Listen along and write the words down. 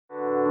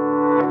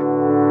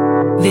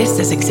This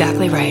is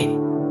exactly right.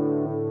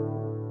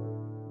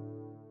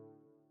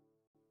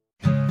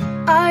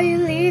 Are you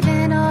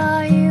leaving or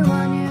are you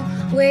on your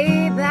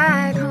way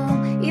back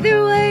home?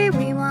 Either way,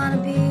 we want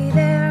to be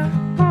there.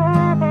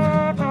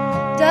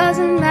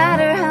 Doesn't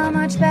matter how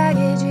much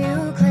baggage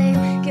you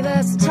claim. Give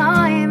us a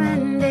time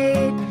and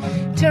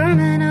date,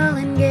 terminal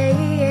and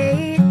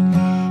gate.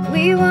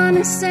 We want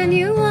to send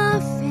you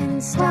off in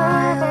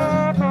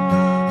style.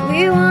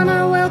 We want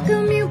to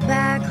welcome you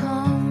back home.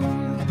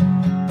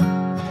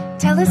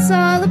 Tell us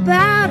all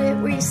about it.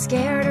 Were you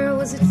scared or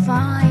was it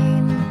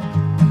fine?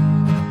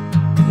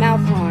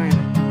 Mouth horn.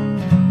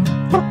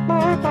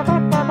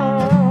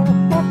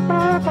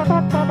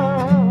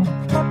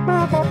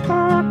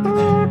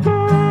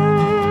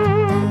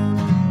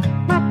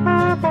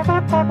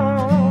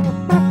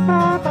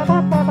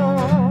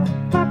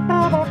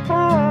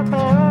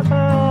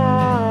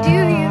 Do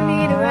you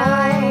need a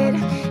ride?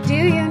 Do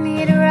you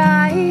need a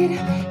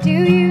ride? Do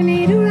you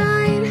need a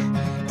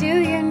ride? Do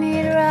you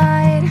need a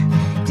ride?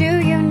 Do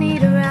you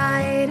need a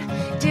ride?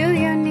 Do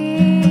you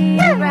need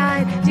a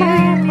ride? Do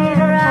you need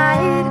a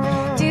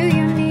ride? Do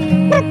you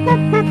need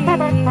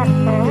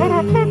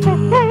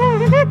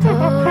a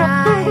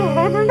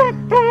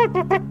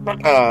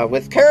ride?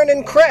 With Karen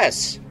and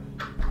Chris.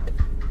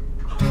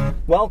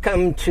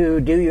 Welcome to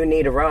Do You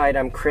Need a Ride?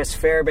 I'm Chris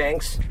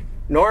Fairbanks.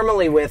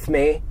 Normally with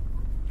me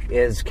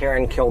is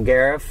Karen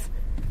Kilgariff.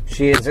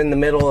 She is in the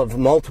middle of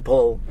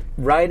multiple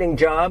writing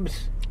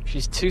jobs.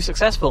 She's too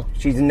successful.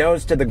 She's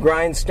nose to the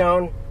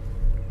grindstone.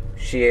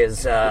 She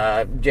is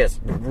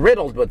just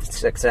riddled with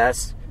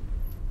success.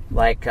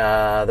 Like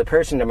the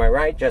person to my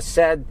right just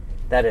said,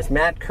 that is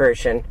Matt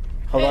Kirshen.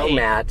 Hello, Hey.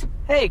 Matt.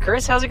 Hey,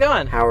 Chris, how's it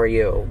going? How are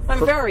you?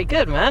 I'm very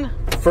good, man.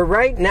 For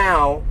right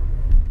now,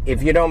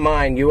 if you don't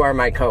mind, you are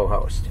my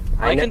co-host.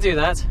 I can do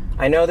that.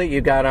 I know that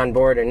you got on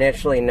board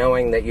initially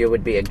knowing that you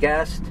would be a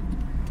guest,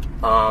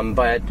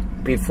 but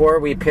before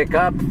we pick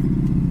up,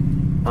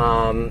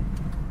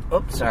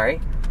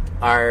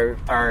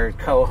 our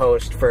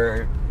co-host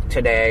for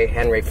today,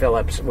 Henry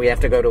Phillips, we have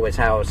to go to his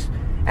house,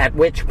 at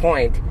which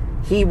point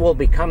he will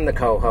become the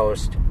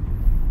co-host,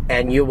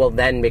 and you will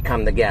then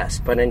become the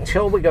guest. But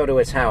until we go to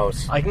his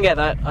house... I can get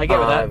that. I get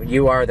with that.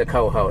 You are the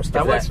co-host.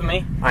 That works for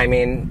me. I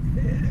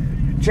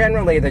mean,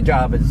 generally the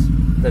job is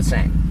the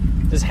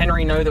same. Does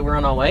Henry know that we're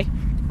on our way?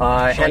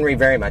 Henry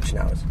very much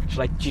knows.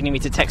 Do you need me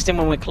to text him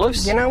when we're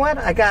close? You know what?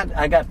 I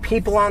got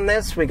people on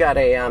this. We got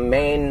a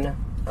main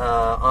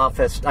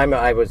office.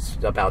 I was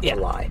about to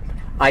lie.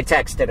 I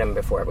texted him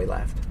before we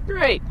left.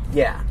 Great.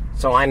 Yeah.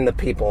 So I'm the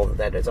people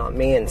that is on.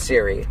 Me and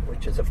Siri,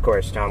 which is of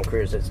course Tom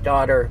Cruise's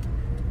daughter,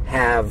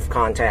 have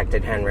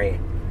contacted Henry,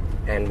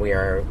 and we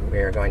are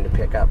going to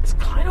pick up. It's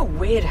kind of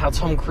weird how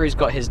Tom Cruise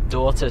got his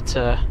daughter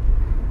to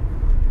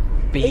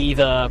be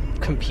the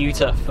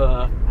computer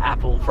for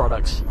Apple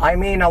products. I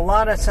mean, a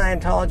lot of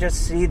Scientologists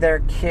see their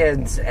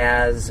kids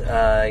as,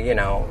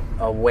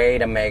 a way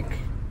to make,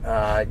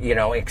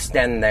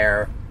 extend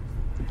their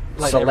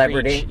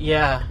celebrity. Their reach.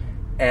 Yeah.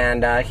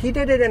 And he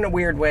did it in a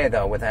weird way,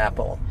 though, with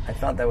Apple. I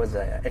thought that was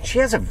and she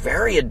has a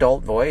very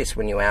adult voice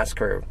when you ask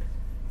her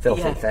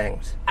filthy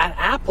things. And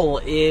Apple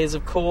is,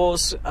 of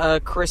course,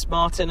 Chris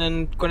Martin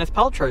and Gwyneth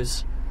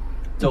Paltrow's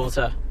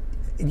daughter.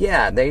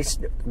 Yeah, they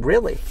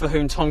really. For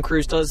whom Tom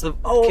Cruise does the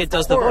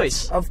the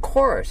voice. Of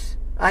course.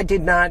 I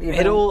did not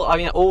even... all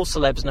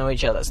celebs know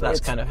each other, so that's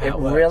kind of how it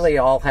works. It really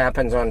all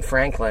happens on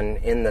Franklin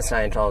in the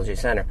Scientology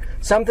Center.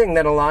 Something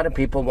that a lot of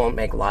people won't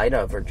make light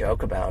of or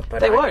joke about. But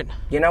they won't.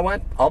 You know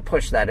what? I'll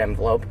push that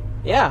envelope.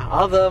 Yeah,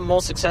 other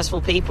more successful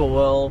people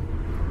will...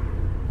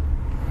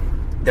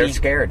 They're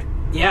scared.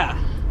 Yeah.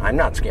 I'm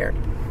not scared.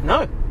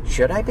 No.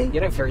 Should I be?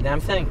 You don't fear a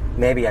damn thing.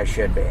 Maybe I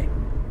should be.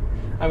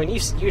 I mean, you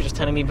were just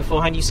telling me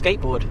beforehand you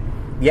skateboard.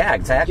 Yeah,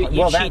 exactly.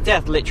 You cheat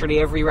death literally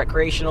every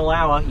recreational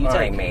hour you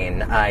take. I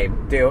mean, I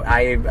do.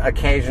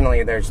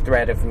 Occasionally there's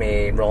threat of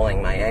me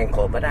rolling my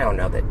ankle, but I don't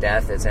know that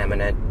death is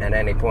imminent at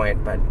any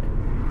point. But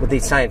with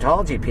these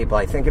Scientology people,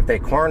 I think if they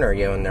corner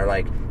you and they're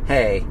like,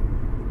 hey,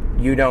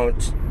 you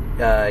don't,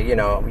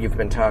 you've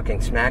been talking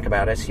smack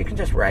about us, you can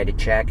just write a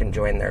check and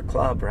join their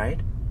club, right?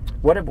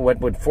 What would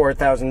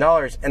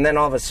 $4,000? And then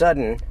all of a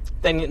sudden...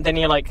 Then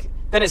you're like...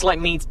 Then it's like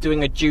me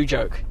doing a Jew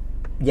joke.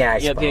 Yeah, I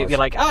suppose. You're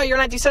like, oh, you're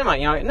an anti-Semite.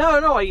 You're like,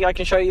 no, I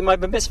can show you my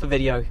mitzvah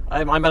video.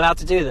 I'm allowed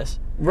to do this.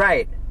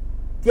 Right.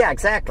 Yeah,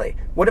 exactly.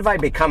 What if I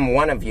become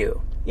one of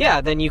you?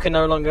 Yeah, then they can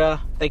no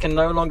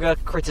longer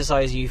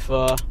criticize you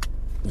for...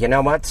 You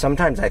know what?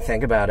 Sometimes I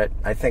think about it.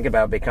 I think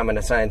about becoming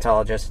a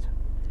Scientologist.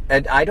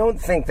 And I don't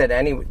think that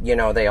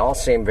they all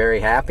seem very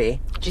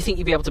happy. Do you think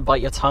you'd be able to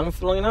bite your tongue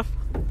for long enough?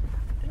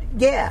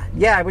 Yeah,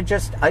 I would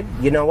just...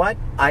 you know what?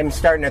 I'm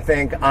starting to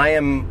think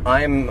I'm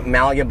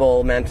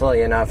malleable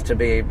mentally enough to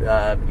be,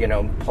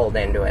 pulled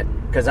into it.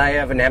 Because I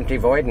have an empty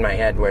void in my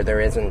head where there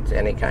isn't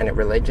any kind of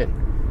religion.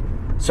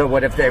 So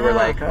what if they were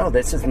like, oh,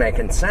 this is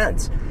making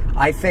sense.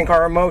 I think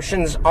our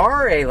emotions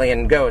are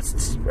alien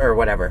ghosts or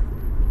whatever.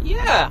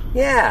 Yeah.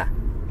 Yeah.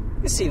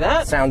 You see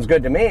that? Sounds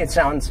good to me. It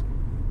sounds,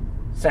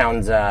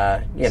 Sounds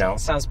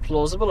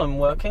plausible and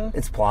working.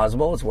 It's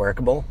plausible. It's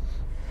workable.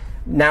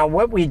 Now,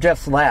 what we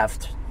just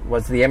left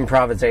was the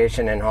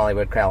Improvisation in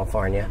Hollywood,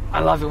 California. I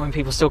love it when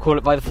people still call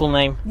it by the full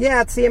name.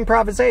 Yeah, it's the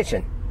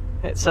Improvisation.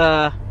 It's,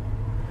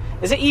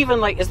 is it even,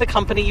 like, is the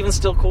company even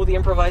still called the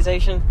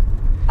Improvisation?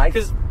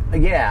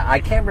 Yeah, I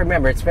can't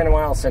remember. It's been a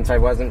while since I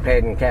wasn't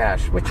paid in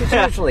cash, which is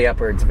usually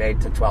upwards of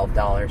 $8 to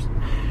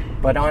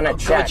 $12. But on a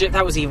check... God,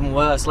 that was even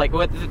worse. Like,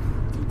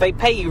 they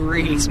pay you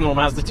really small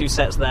amounts, the 2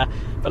 sets there,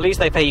 but at least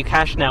they pay you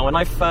cash now. When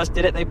I first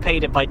did it, they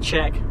paid it by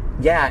check.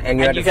 Yeah, and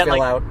you had to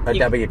fill out a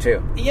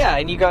W-2. Yeah,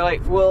 and you go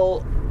like,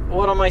 well,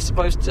 what am I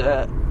supposed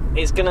to...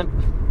 It's gonna...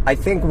 I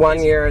think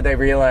one year they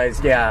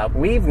realized,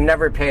 we've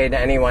never paid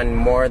anyone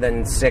more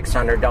than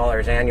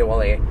 $600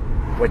 annually,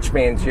 which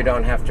means you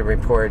don't have to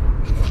report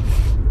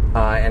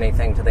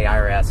anything to the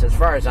IRS, as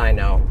far as I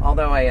know.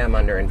 Although I am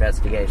under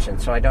investigation,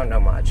 so I don't know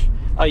much.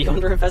 Are you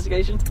under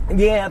investigation?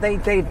 Yeah,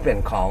 they've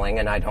been calling,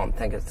 and I don't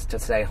think it's to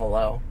say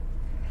hello.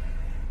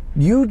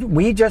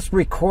 We just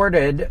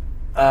recorded...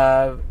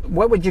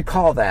 what would you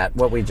call that,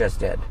 what we just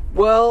did?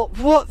 Well,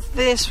 what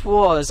this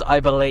was, I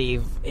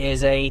believe,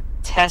 is a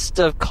test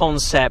of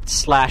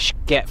concept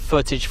 / get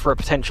footage for a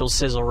potential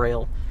sizzle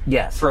reel.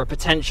 Yes. For a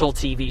potential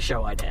TV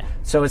show idea.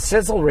 So a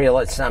sizzle reel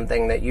is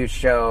something that you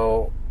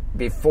show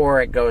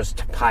before it goes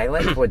to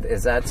pilot.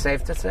 Is that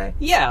safe to say?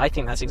 Yeah, I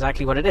think that's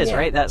exactly what it is,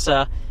 right? That's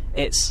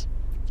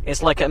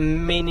it's like a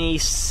mini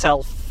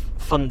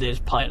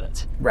self-funded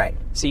pilot. Right.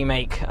 So you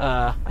make,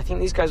 I think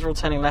these guys are all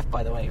turning left,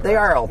 by the way. Right? They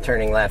are all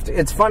turning left.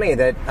 It's funny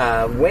that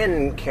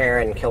when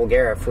Karen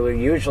Kilgariff, who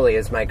usually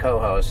is my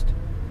co-host,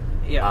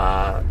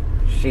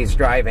 she's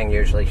driving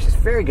usually. She's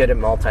very good at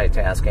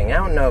multitasking. I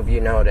don't know if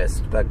you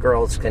noticed, but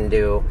girls can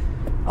do,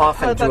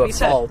 often to a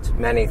fault,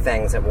 many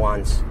things at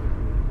once,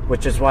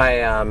 which is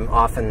why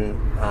often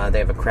they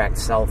have a cracked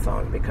cell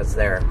phone, because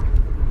they're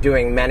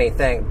doing many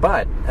things.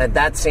 But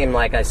that seemed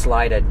like I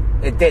slided.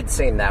 It did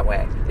seem that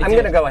way. I'm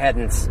going to go ahead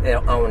and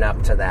own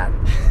up to that.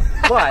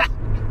 But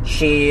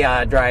she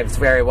drives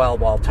very well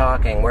while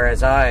talking,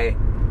 whereas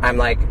I'm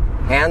like,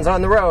 hands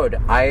on the road.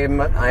 I'm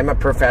a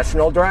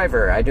professional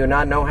driver. I do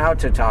not know how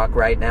to talk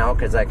right now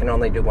because I can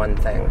only do one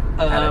thing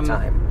at a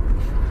time.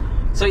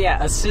 So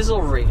yeah, a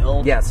sizzle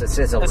reel. Yes, a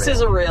sizzle reel. A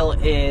sizzle reel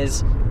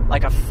is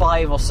like a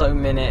 5 or so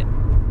minute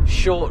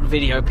short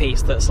video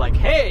piece that's like,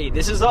 hey,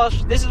 this is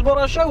what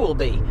our show will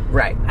be.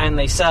 Right. And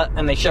they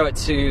show it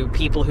to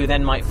people who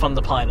then might fund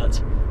the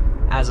pilot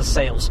as a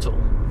sales tool.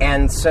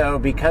 And so,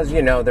 because,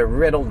 they're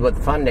riddled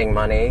with funding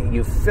money,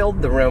 you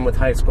filled the room with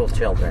high school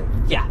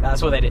children. Yeah,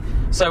 that's what they did.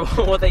 So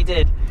what they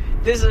did,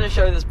 this is a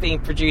show that's being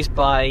produced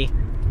by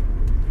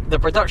the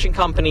production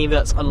company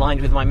that's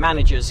aligned with my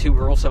managers, who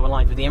were also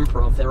aligned with the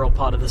Improv. They're all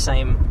part of the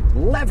same...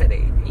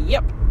 Levity.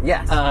 Yep.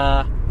 Yes.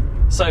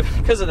 So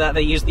because of that,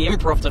 they used the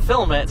Improv to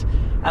film it,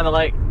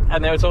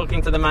 and they were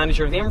talking to the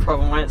manager of the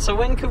Improv and went, so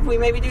when could we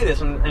maybe do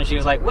this? And she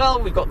was like, well,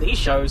 we've got these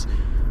shows,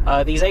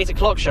 these 8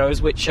 o'clock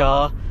shows, which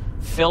are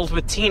filled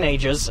with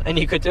teenagers, and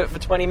you could do it for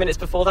 20 minutes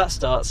before that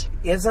starts.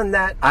 Isn't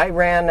that... I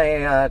ran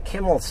a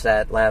Kimmel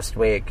set last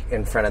week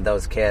in front of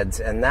those kids,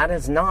 and that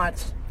is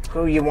not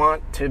who you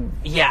want to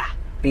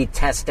be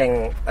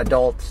testing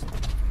adults.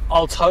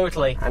 Oh,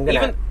 totally.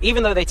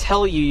 Even though they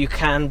tell you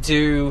can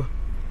do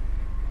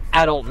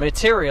adult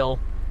material,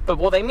 but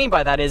what they mean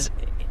by that is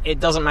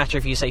it doesn't matter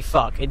if you say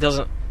fuck.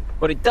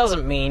 What it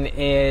doesn't mean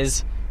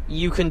is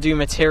you can do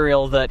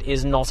material that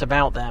is not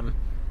about them.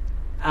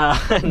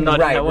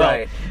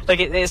 Right. Like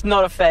it's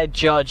not a fair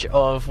judge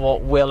of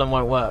what will and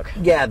won't work.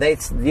 Yeah,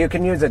 you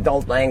can use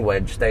adult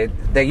language.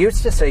 They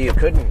used to say you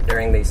couldn't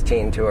during these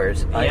teen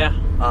tours.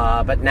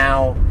 But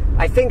now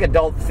I think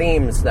adult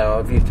themes, though,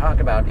 if you talk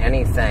about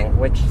anything,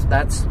 which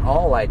that's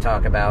all I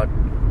talk about.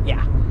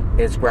 Yeah.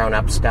 Is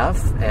grown-up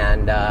stuff,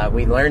 and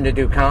we learn to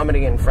do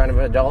comedy in front of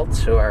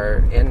adults who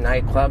are in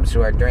nightclubs,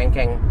 who are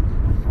drinking.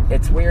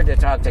 It's weird to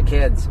talk to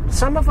kids.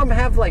 Some of them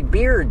have, like,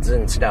 beards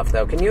and stuff,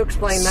 though. Can you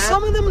explain that?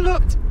 Some of them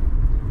looked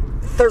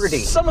 30.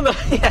 Some of them,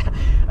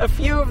 a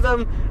few of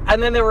them,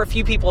 and then there were a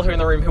few people who were in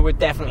the room who were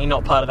definitely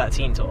not part of that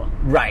teen tour.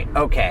 Right,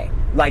 okay.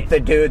 Like the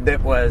dude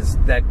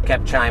that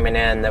kept chiming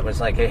in, that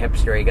was like a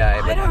hipstery guy.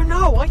 I don't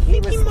know. I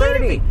think he was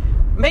 30.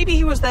 Maybe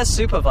he was their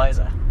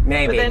supervisor.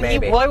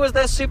 Maybe. Why was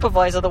their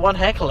supervisor the one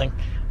heckling?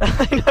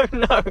 I don't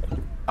know.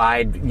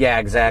 Yeah,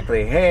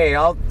 exactly. Hey,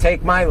 I'll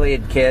take my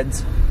lead,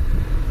 kids.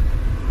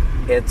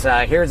 It's,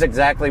 here's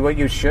exactly what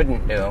you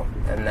shouldn't do.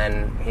 And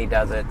then he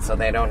does it so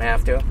they don't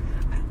have to.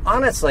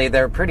 Honestly,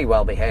 they're pretty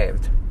well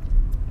behaved.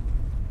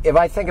 If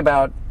I think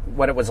about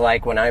what it was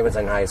like when I was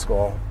in high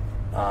school,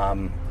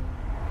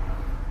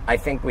 I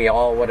think we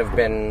all would have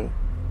been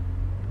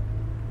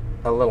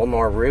a little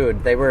more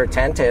rude. They were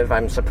attentive,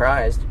 I'm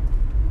surprised.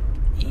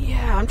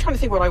 Yeah, I'm trying to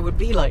think what I would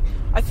be like.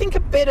 I think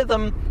a bit of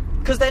them,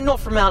 because they're not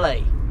from LA,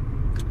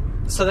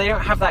 so they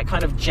don't have that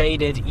kind of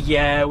jaded,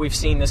 we've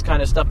seen this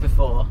kind of stuff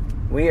before.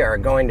 We are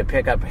going to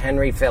pick up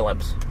Henry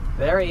Phillips.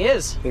 There he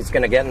is. He's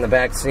going to get in the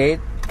back seat.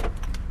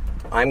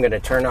 I'm going to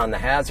turn on the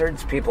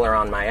hazards. People are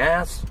on my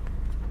ass.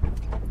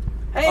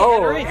 Hey,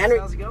 Henry.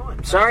 How's it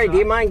going? Sorry, do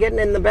you mind getting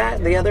in the back?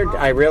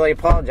 I really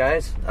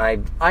apologize.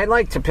 I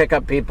like to pick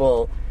up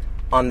people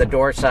on the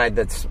door side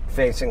that's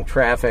facing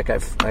traffic. I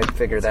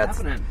figure that's...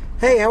 happening?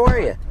 Hey, how are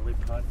you? Are we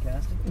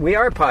podcasting? We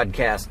are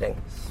podcasting.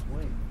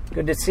 Sweet.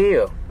 Good to see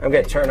you. I'm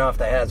going to turn off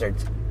the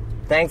hazards.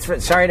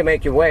 Sorry to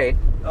make you wait.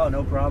 Oh,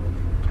 no problem.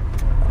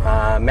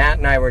 Matt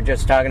and I were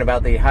just talking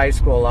about the high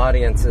school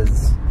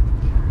audiences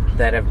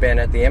that have been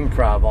at the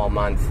Improv all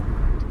month.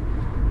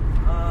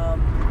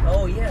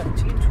 Oh, yeah, the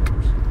teen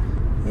tours.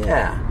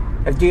 Yeah.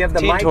 Do you have the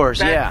Teen mic tours,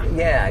 back?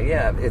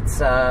 Yeah. It's,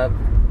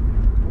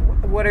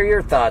 what are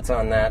your thoughts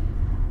on that?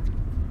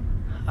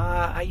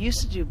 I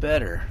used to do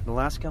better. The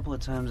last couple of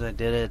times I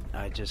did it,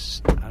 I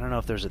don't know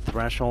if there's a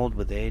threshold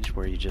with age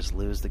where you just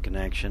lose the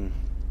connection.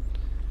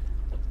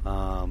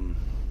 I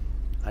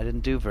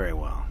didn't do very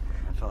well.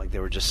 I felt like they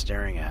were just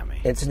staring at me.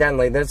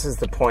 Incidentally, this is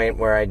the point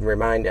where I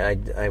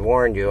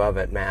warned you of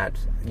it, Matt.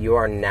 You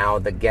are now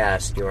the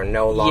guest. You are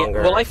no longer...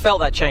 Yeah, well, I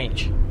felt that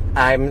change.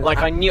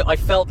 I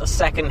felt the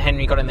second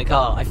Henry got in the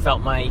car, I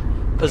felt my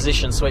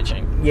position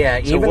switching.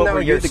 Yeah, So even what though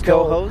were you, you're the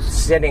still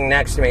co-host? sitting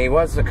next to me, he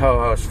was the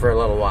co-host for a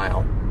little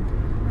while.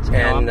 So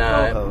now I'm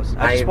co-host.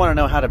 I just want to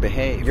know how to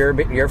behave.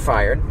 You're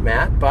fired,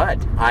 Matt, but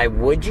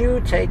would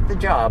you take the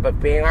job of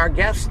being our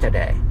guest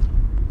today?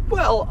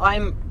 Well,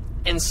 I'm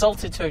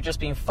insulted to have just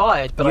been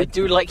fired, but I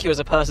do like you as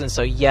a person,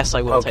 so yes,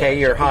 I will take it. Okay,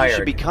 you're hired. You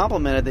should be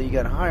complimented that you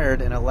got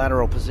hired in a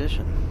lateral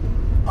position.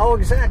 Oh,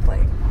 exactly.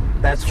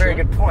 That's a very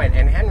good point.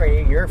 And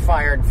Henry, you're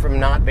fired from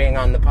not being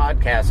on the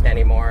podcast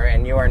anymore,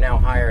 and you are now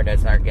hired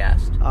as our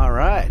guest. All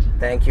right.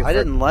 Thank you. I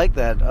didn't like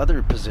that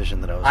other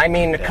position that I was. I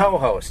mean, the down.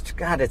 co-host.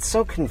 God, it's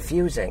so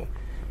confusing.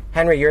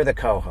 Henry, you're the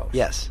co-host.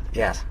 Yes.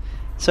 Yes.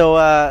 So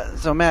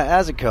Matt,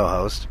 as a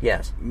co-host,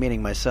 Yes.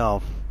 meaning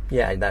myself,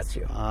 Yeah, that's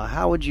you.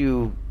 how would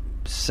you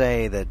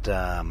say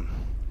that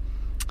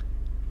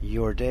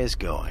your day's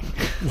going?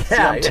 See,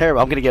 I'm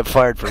terrible. I'm going to get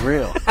fired for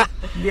real.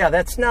 Yeah,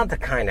 that's not the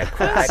kind of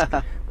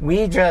question.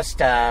 We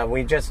just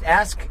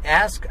ask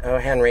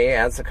Henry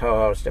as the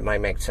co-host. It might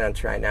make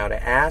sense right now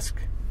to ask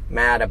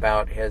Matt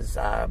about his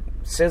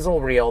sizzle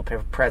reel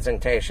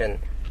presentation,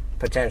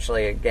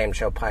 potentially a game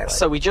show pilot.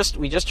 So we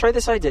just tried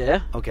this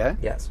idea. Okay.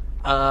 Yes.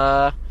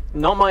 Not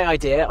my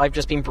idea. I've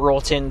just been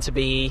brought in to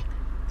be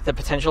the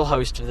potential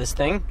host of this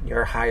thing.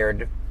 You're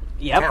hired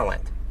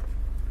talent.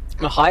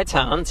 I'm a hired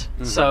talent,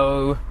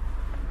 so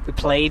we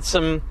played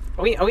some...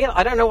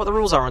 I don't know what the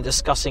rules are on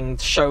discussing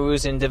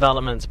shows in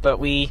development, but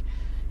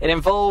it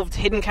involved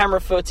hidden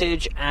camera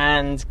footage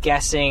and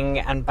guessing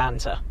and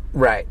banter.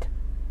 Right.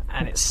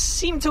 And it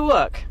seemed to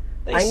work.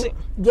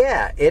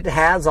 Yeah, it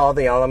has all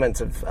the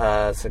elements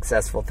of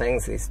successful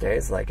things these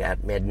days, like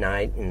At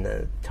Midnight and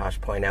the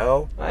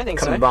Tosh.0. I think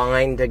so.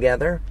 Combined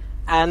together.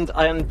 And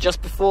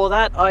just before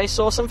that, I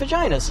saw some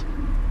vaginas.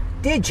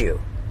 Did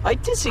you? I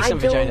did see some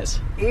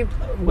vaginas.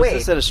 Was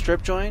this at a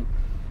strip joint?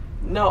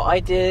 No, I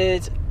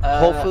did...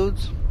 Whole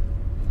Foods?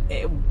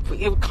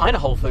 It kind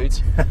of Whole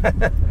Foods.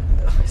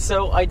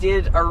 So I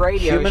did a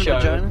radio Human show,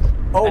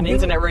 vaginas? an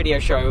internet radio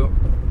show,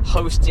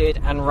 hosted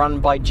and run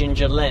by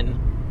Ginger Lynn.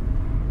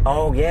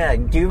 Oh, yeah.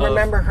 Do you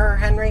remember her,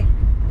 Henry?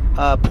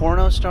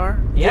 Porno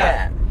star?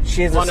 Yeah.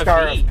 She's a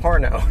star of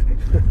porno.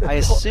 I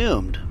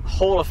assumed.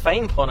 Hall of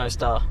Fame porno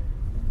star.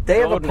 They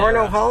have a Golden porno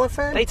era. Hall of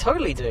Fame? They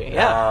totally do,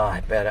 yeah. Oh,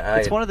 I bet.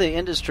 It's one of the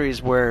industries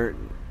where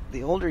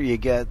the older you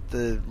get,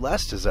 the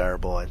less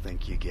desirable I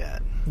think you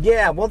get.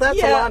 Yeah, well,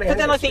 that's a lot of but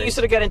then I think you industries.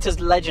 sort of get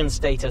into legend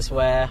status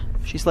where...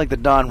 She's like the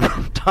Don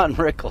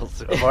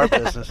Rickles of our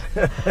business.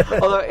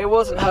 Although it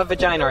wasn't her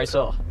vagina I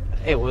saw.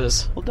 It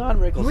was... Well, Don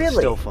Rickles is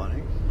still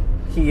funny.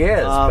 He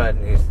is, but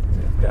he's...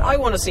 I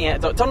want to see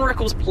it. Don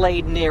Rickles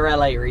played near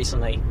LA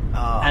recently,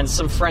 and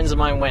some friends of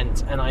mine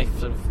went, and I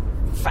sort of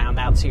found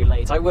out too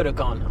late. I would have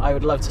gone. I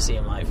would love to see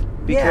him live.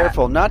 Be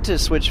careful not to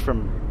switch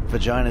from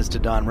vaginas to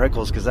Don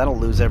Rickles, because that'll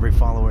lose every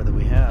follower that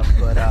we have.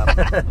 But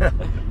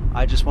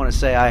I just want to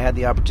say I had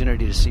the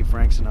opportunity to see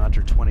Frank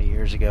Sinatra 20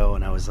 years ago,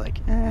 and I was like,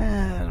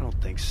 I don't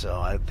think so.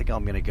 I think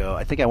I'm going to go.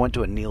 I think I went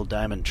to a Neil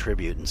Diamond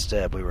tribute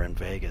instead. We were in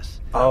Vegas.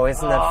 Oh,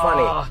 isn't that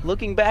funny?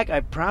 Looking back, I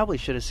probably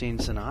should have seen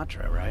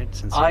Sinatra, right?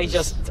 Since I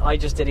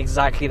just did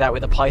exactly that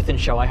with the Python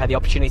show. I had the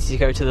opportunity to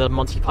go to the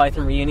Monty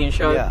Python reunion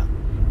show. Yeah.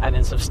 And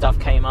then some stuff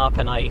came up,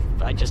 and I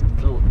just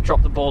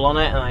dropped the ball on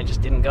it, and I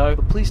just didn't go.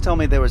 But please tell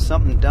me there was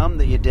something dumb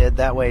that you did.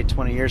 That way,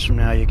 20 years from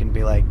now, you can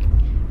be like,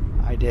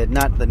 I did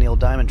not the Neil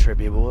Diamond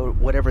tribute, but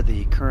whatever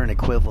the current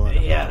equivalent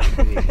of that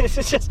would be.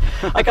 It's just,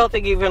 I can't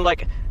think even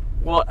like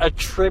what a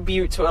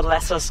tribute to a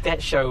lesser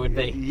sketch show would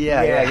be.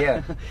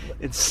 Yeah.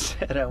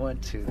 Instead, I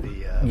went to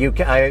the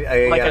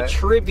a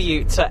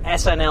tribute to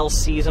SNL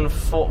season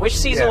 4. Which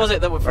season was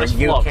it that was flopped?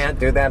 You can't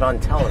do that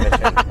on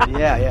television.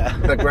 Yeah.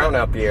 The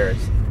grown-up years.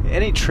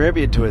 Any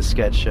tribute to a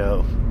sketch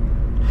show?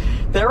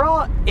 There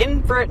are in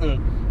Britain.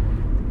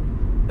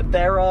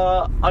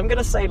 I'm going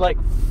to say like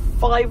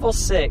 5 or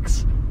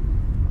 6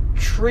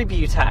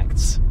 tribute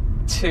acts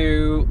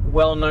to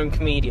well-known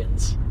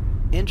comedians.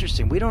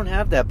 Interesting. We don't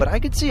have that, but I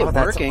could see it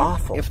working. That's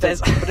awful. If they're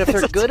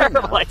good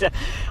enough. Idea.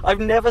 I've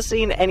never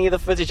seen any of the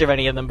footage of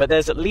any of them, but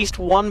there's at least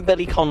one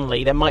Billy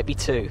Connolly. There might be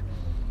 2.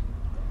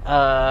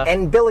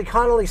 And Billy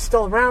Connolly's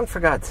still around, for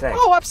God's sake.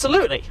 Oh,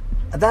 absolutely.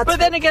 But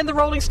then again, the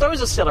Rolling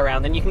Stones are still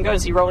around, and you can go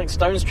and see Rolling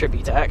Stones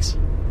tribute acts.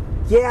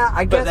 Yeah,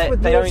 I guess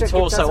But they only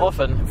tour so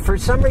often. For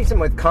some reason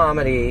with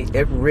comedy,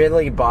 it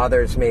really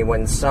bothers me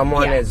when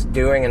someone is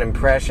doing an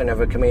impression of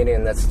a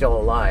comedian that's still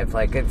alive.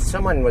 Like, if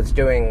someone was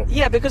doing...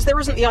 Yeah, because there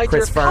isn't the idea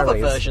Chris of cover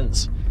Farley's.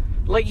 versions.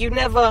 Like, you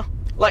never...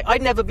 Like,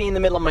 I'd never be in the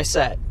middle of my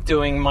set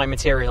doing my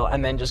material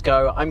and then just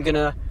go, I'm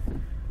gonna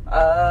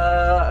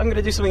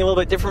do something a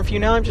little bit different for you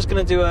now. I'm just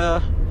gonna do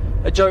a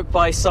joke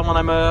by someone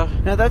I'm a...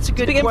 Now, that's a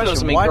good big influence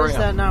question. on me Why growing does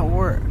that up. not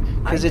work?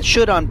 Because it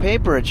should, on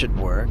paper, it should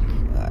work.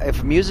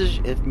 If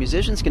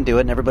musicians can do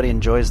it and everybody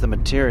enjoys the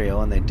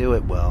material and they do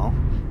it well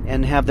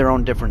and have their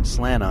own different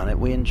slant on it,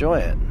 we enjoy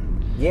it.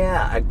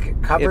 Yeah,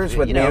 covers If,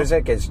 with you know-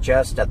 music is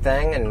just a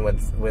thing, and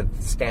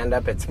with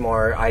stand-up, it's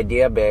more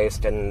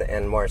idea-based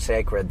and more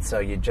sacred, so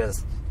you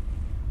just...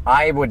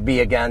 I would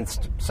be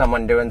against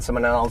someone doing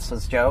someone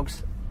else's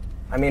jokes.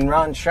 I mean,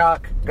 Ron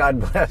Schock, God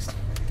bless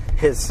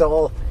his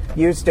soul,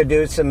 used to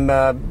do some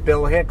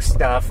Bill Hicks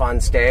stuff on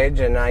stage,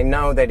 and I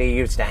know that he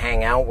used to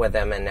hang out with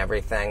him and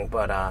everything,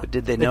 but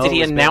Did they know? Did he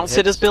it was announce Bill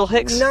it as Bill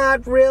Hicks?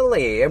 not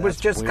really. It was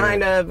just weird.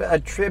 kind of a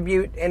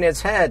tribute in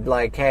his head,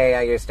 like, hey,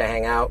 I used to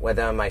hang out with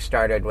him. I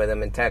started with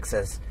him in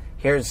Texas.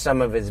 Here's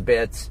some of his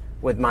bits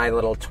with my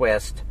little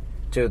twist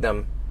to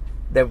them.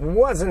 There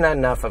wasn't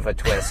enough of a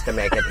twist to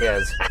make it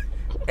his.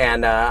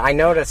 And I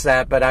noticed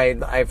that, but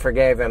I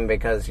forgave him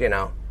because, you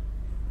know,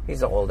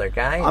 he's an older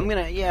guy. I'm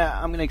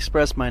gonna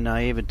express my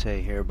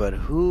naivete here, but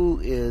who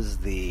is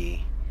the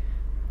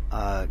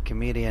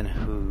comedian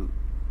who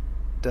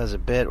does a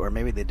bit, or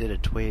maybe they did a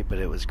tweet, but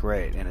it was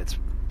great and it's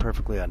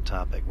perfectly on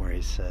topic, where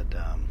he said,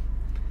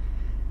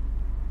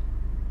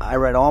 I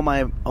write all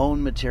my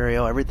own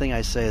material, everything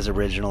I say is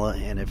original,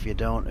 and if you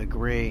don't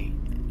agree,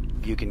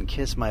 you can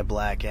kiss my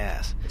black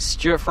ass.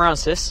 Stuart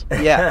Francis.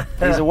 Yeah,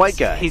 he's a white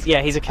guy. He's a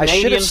I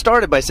Canadian. should have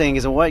started by saying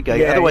he's a white guy,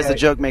 Yeah, otherwise yeah. the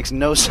joke makes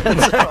no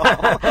sense at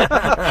all.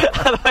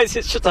 Otherwise,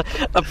 it's just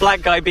a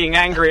black guy being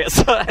angry at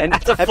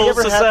a Have you full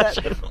ever had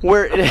secession. that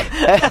where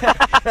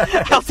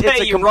How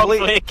dare you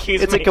wrongfully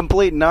accuse it's me? a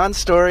complete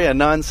non-story, a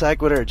non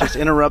sequitur. It just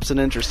interrupts an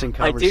interesting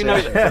I do conversation.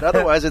 know that- But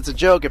otherwise, it's a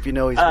joke if you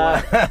know he's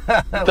white.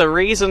 The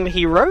reason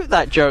he wrote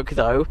that joke,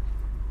 though,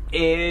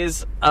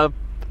 is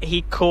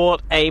he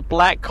caught a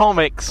black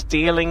comic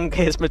stealing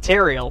his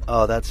material.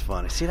 Oh, that's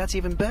funny. See, that's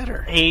even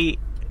better.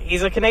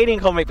 He's a Canadian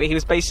comic, but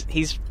he's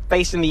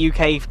based in the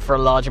UK for a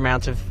large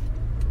amount of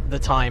the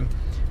time,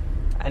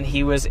 and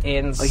he was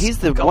in. Oh, he's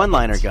the Scotland.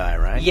 one-liner guy,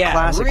 right? Yeah,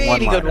 Classic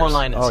really good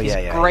one-liners. one-liners. Oh, he's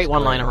yeah, a great he's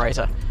one-liner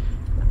writer.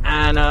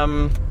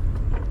 And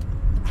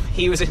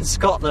he was in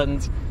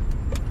Scotland.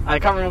 I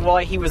can't remember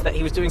why he was there.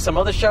 He was doing some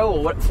other show,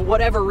 or for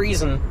whatever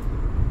reason,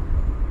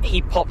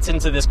 he popped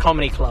into this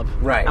comedy club,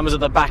 Right. and was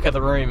at the back of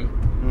the room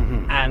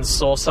and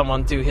saw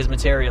someone do his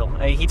material.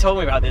 He told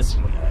me about this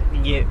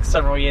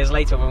several years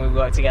later when we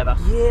worked together.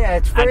 Yeah,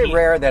 it's very And he-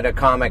 rare that a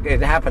comic...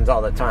 It happens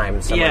all the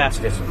time. Someone's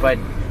Yeah. but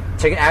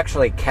to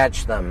actually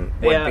catch them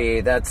would Yeah.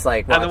 be... That's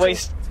like And watching...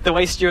 the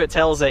way Stuart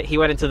tells it, he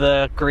went into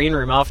the green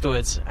room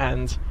afterwards,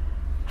 and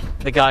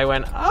the guy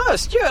went, "Oh,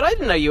 Stuart, I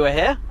didn't know you were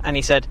here." And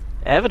he said,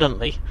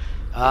 "Evidently."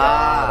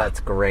 Ah, that's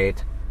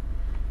great.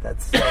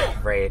 That's so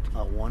great.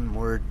 A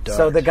one-word dart.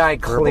 So the guy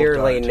Verbal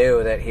clearly dart.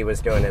 knew that he was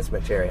doing his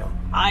material.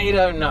 I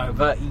don't know,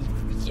 but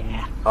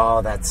yeah.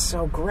 Oh, that's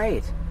so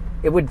great.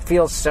 It would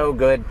feel so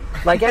good.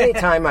 Like any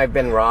time I've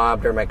been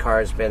robbed or my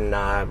car's been,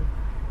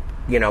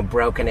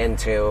 broken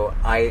into,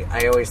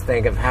 I always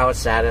think of how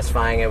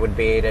satisfying it would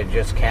be to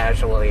just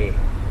casually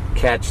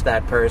catch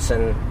that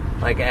person,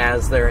 like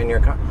as they're in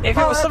your car. If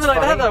it was something like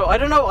that, though, I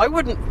don't know. I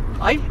wouldn't.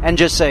 And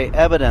just say,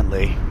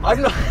 evidently.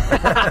 I'm not.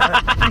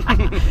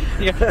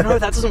 Yeah, no,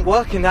 that doesn't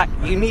work. In that,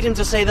 you need him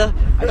to say the.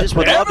 I just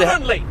would love to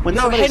have, Evidently! when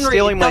No, somebody's Henry,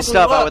 stealing it my doesn't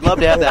stuff, I work. would love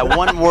to have that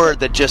one word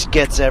that just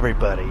gets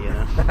everybody, you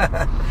know?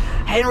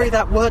 Henry,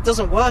 that word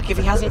doesn't work if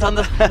he hasn't done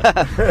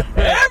the.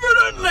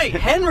 Evidently,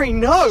 Henry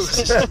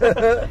knows.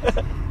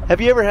 Have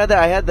you ever had that?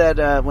 I had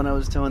that when I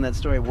was telling that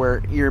story,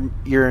 where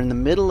you're in the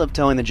middle of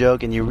telling the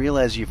joke and you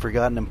realize you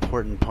forgot an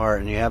important part,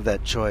 and you have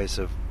that choice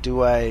of,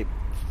 do I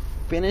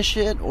finish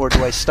it or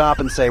do I stop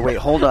and say, wait,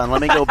 hold on,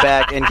 let me go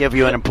back and give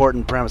you an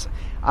important premise?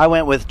 I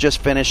went with just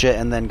finish it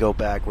and then go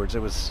backwards.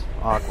 It was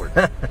awkward.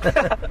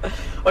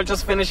 Or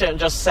just finish it and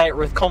just say it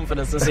with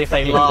confidence and see if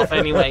they laugh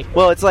anyway.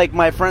 Well, it's like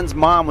my friend's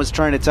mom was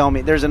trying to tell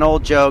me, there's an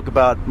old joke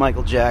about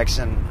Michael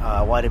Jackson.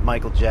 Why did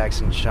Michael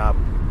Jackson shop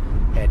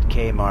at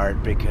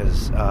Kmart?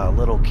 Because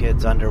little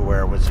kids'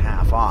 underwear was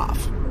half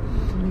off.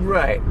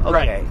 Right.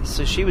 Okay,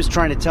 so she was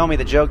trying to tell me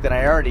the joke that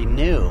I already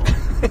knew.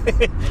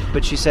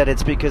 But she said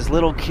it's because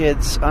little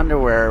kids'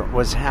 underwear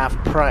was half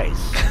price.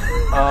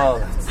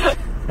 Oh,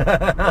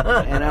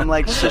 And I'm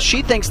like, so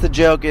she thinks the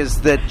joke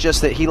is that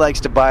he likes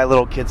to buy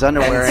little kids'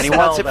 underwear and he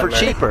wants it for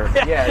cheaper.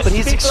 Yes. But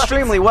he's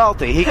extremely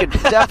wealthy. He could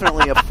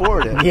definitely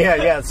afford it.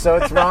 yeah. So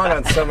it's wrong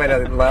on so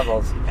many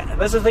levels.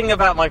 There's the thing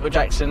about Michael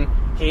Jackson.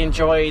 He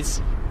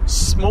enjoys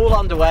small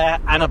underwear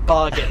and a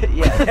bargain.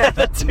 Yeah,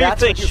 The two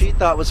that's what things. she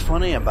thought was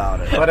funny about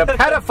it. But a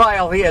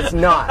pedophile he is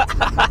not.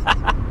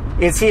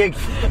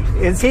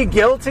 Is he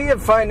guilty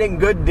of finding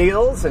good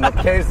deals and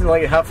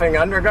occasionally huffing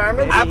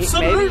undergarments?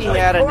 Absolutely. Maybe he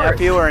had a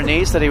nephew or a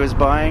niece that he was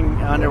buying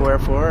underwear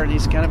for, and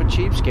he's kind of a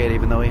cheapskate,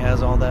 even though he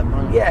has all that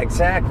money. Yeah,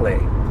 exactly.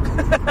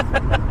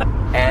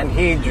 And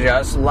he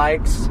just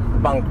likes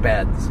bunk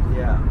beds.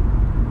 Yeah.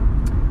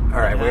 All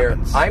right,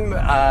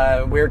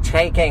 we're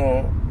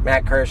taking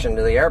Matt Kirshen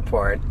to the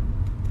airport,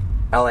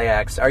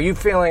 LAX. Are you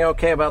feeling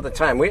okay about the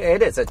time?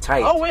 It is a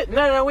tight. Oh,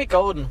 no, we're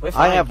golden. We're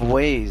fine. I have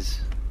Waze,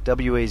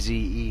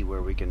 W-A-Z-E,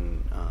 where we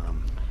can...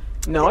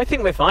 No, I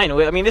think we're fine.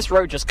 I mean, this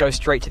road just goes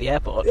straight to the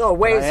airport. Oh,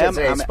 Waze is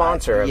a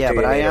sponsor of yeah,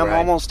 but I am right?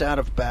 almost out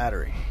of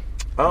battery.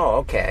 Oh,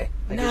 okay.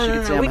 I guess you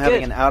could say I'm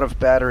having an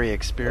out-of-battery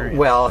experience.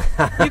 Well,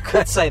 you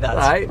could say that.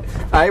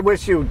 I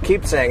wish you would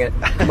keep saying it.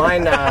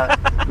 Mine.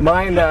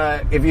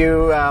 If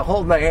you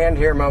hold my hand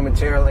here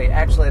momentarily,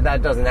 actually,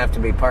 that doesn't have to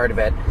be part of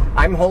it.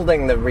 I'm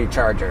holding the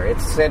recharger.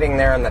 It's sitting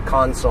there in the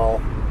console.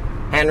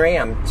 Henry,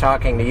 I'm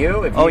talking to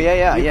you. If you you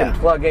can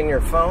plug in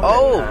your phone.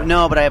 Oh,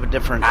 no, but I have a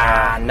different...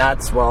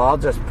 nuts. Well, I'll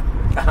just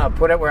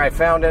put it where I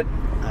found it.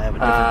 I have a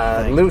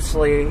different thing.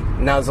 Loosely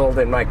nuzzled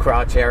in my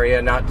crotch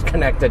area, not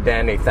connected to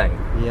anything.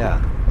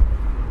 Yeah.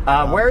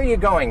 Where are you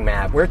going,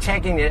 Matt? We're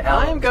taking you...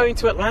 I'm going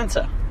to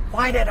Atlanta.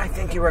 Why did I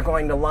think you were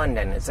going to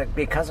London? Is it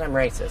because I'm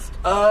racist?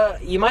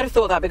 You might have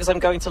thought that because I'm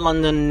going to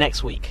London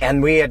next week.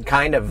 And we had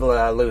kind of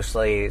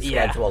loosely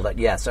scheduled it.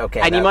 Yes,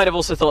 okay. And you might have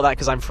also thought that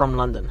because I'm from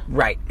London.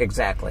 Right,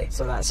 exactly.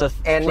 So that's a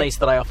place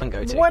that I often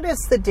go to. What is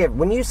the difference?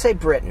 When you say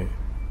Britain,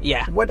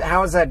 yeah.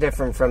 How is that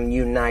different from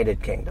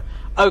United Kingdom?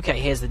 Okay,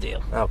 here's the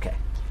deal. Okay.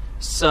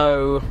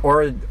 So...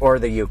 Or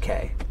the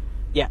UK.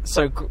 Yeah,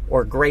 so...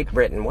 Or Great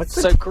Britain.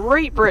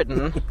 Great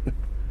Britain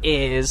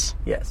is...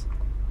 Yes.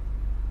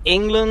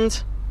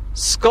 England...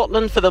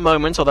 Scotland for the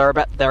moment, or they're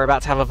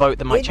about to have a vote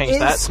that might change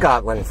that.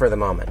 Scotland for the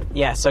moment.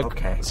 Yeah, so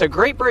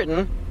Great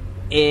Britain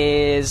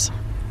is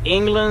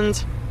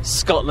England,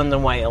 Scotland,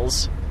 and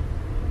Wales,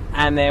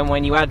 and then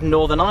when you add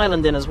Northern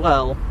Ireland in as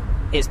well,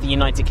 it's the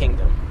United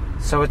Kingdom.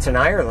 So it's an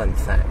Ireland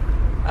thing.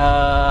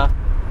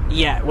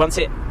 Yeah. Once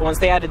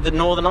they added the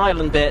Northern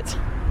Ireland bit,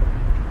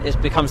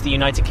 it becomes the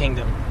United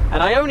Kingdom.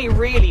 And I only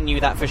really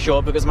knew that for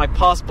sure because my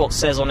passport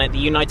says on it the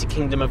United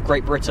Kingdom of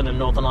Great Britain and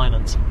Northern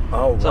Ireland.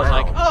 Oh, wow. So I was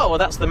like, oh, well,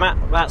 that's the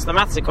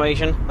maths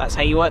equation. That's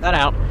how you work that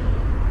out.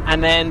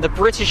 And then the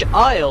British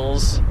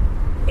Isles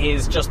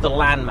is just the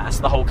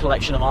landmass, the whole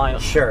collection of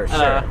isles. Sure.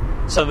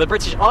 So the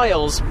British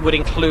Isles would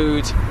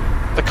include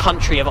the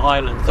country of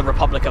Ireland, the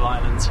Republic of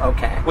Ireland.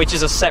 Okay. Which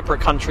is a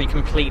separate country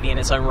completely in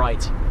its own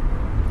right.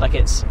 Like,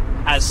 it's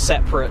as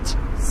separate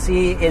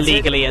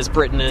legally as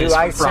Britain is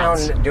from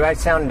France. Do I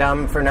sound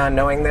dumb for not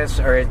knowing this?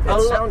 Or it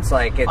sounds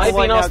like it's... I've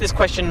been asked this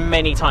question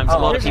many times. A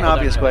lot of people here's an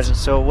obvious question.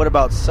 So what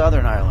about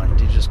Southern Ireland?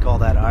 Do you just call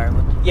that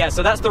Ireland? Yeah,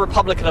 so that's the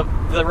Republic of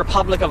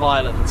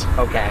Ireland.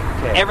 Okay.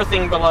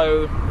 Everything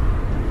below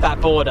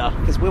that border.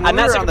 Because when we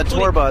were on the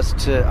tour bus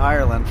to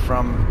Ireland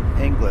from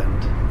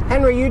England...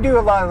 Henry, you do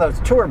a lot of those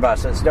tour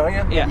buses, don't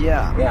you? Yeah.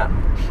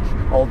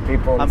 Yeah. Old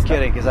people and I'm stuff.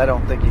 kidding, because I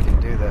don't think you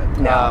can do that.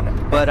 No.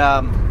 But,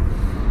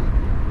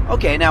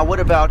 okay, now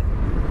what about...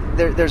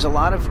 There's a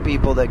lot of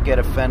people that get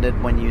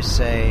offended when you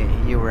say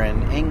you were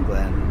in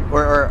England,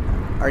 or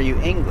are you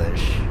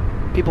English?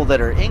 People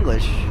that are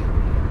English,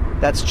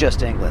 that's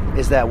just England.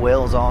 Is that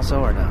Wales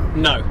also, or no?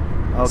 No.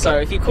 Okay. So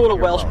if you call a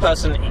Welsh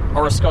person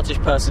or a Scottish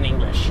person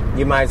English,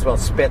 You might as well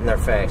spit in their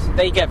face.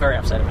 they get very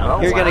upset about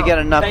it. You're going to get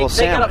a knuckle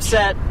They get sandwich.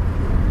 upset,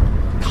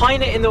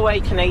 kind of in the way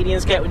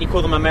Canadians get when you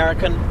call them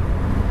American,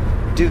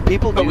 Do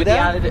people but do with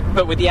that?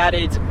 the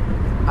added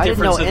I didn't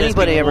know difference of this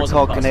anybody being ever wars in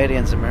called the past.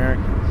 Canadians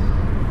Americans.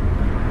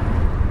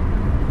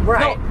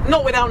 Right.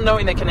 Not without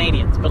knowing they're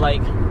Canadians, but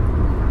like,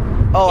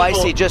 Oh, I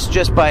People- see.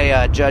 Just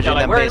by judging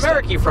like, them where in based on...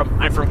 America you from?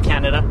 I'm from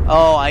Canada.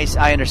 Oh, I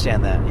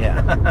understand that,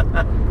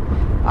 yeah.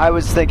 I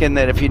was thinking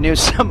that if you knew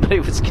somebody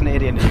was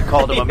Canadian and you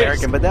called them Yes.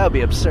 American, but that would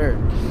be absurd.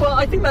 Well,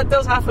 I think that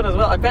does happen as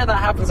well. I bet that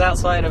happens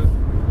outside of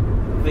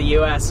the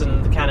US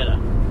and Canada,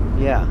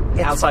 Yeah.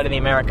 outside of the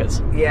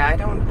Americas. Yeah, I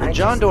don't... I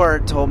John just- Doerr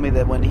told me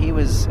that when he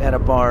was at a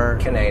bar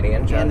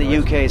Canadian, John in the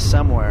was. UK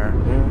somewhere,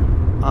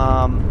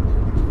 Mhm.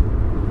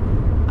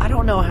 I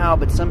don't know how,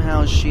 but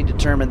somehow she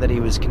determined that he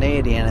was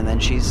Canadian, and then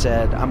she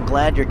said, I'm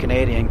glad you're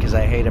Canadian because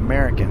I hate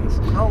Americans.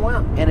 Oh,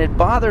 wow. And it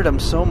bothered him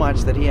so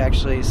much that he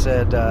actually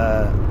said,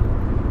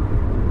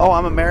 oh,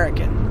 I'm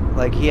American.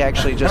 Like, he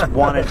actually just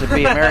wanted to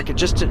be American,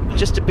 just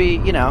to be,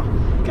 you know.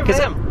 Good for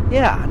him.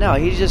 Yeah, no,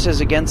 he just is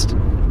against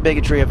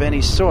bigotry of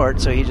any sort,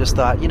 so he just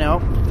thought, you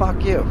know,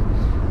 fuck you.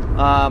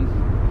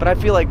 But I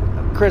feel like,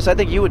 Chris, I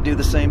think you would do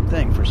the same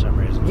thing for some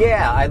reason.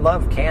 Yeah, I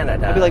love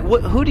Canada. I'd be like,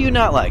 who do you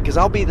not like? Because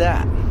I'll be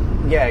that.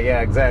 Yeah,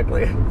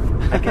 exactly.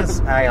 I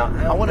guess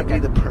I want to be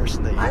the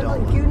person that you I don't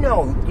like,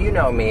 like. you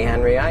know me,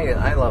 Henry.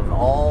 I love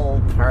all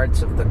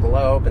parts of the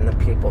globe and the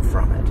people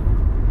from it.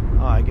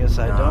 Oh, I guess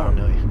I don't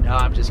know you. No,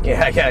 I'm just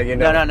kidding. Yeah, you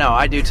know. No,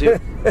 I do too.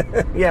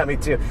 Yeah, me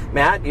too.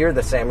 Matt, you're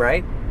the same,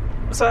 right?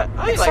 So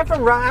I Except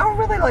for I don't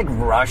really like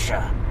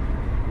Russia.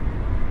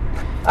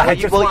 I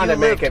just Well, want to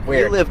make it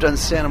weird. You lived on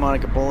Santa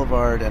Monica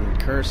Boulevard and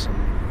Kirshen.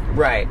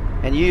 Right.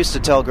 And you used to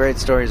tell great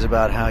stories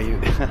about how you,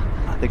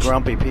 the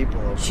grumpy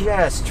people.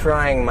 Just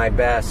trying my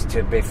best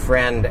to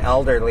befriend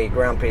elderly,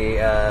 grumpy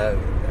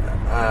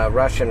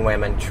Russian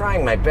women.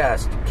 Trying my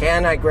best.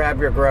 Can I grab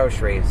your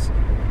groceries?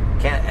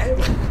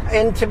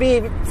 And to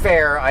be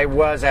fair, I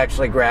was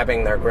actually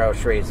grabbing their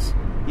groceries.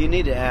 You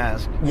need to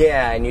ask.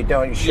 Yeah, and you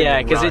shouldn't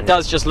Yeah, because it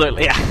does just look...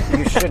 Yeah.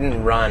 You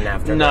shouldn't run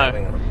after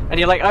grabbing them. And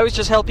you're like, I was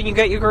just helping you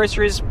get your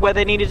groceries where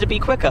they needed to be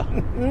quicker.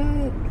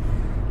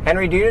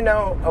 Henry, do you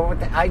know...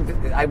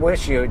 I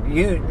wish you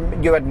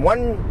had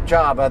one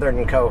job other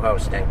than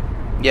co-hosting.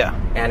 Yeah.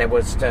 And it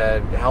was to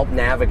help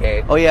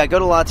navigate. Oh, yeah, go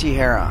to La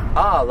Tijera.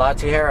 Ah, La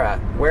Tijera.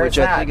 Where's which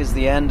that? I think is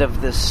the end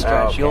of this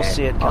stretch. Okay. You'll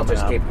see it coming I'll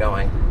just up. keep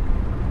going.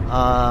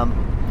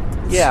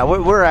 Yeah,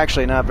 we're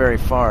actually not very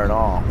far at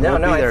all. No,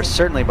 we'll be there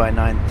certainly by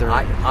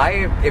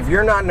 9:30. If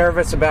you're not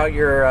nervous about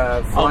your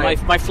flight...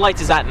 Oh, my flight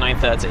is at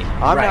 9:30.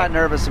 I'm not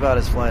nervous about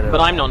his flight at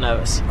But all. I'm not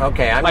nervous.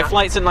 Okay, My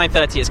flight's at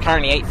 9:30. It's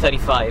currently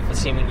 8:35,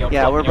 assuming you're...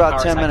 Yeah, we're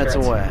about 10 minutes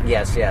away.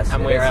 Yes.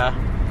 And we're...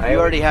 You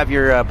already have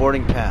your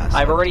boarding pass.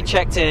 I've already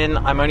checked in.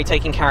 I'm only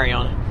taking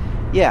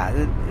carry-on. Yeah,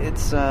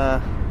 it's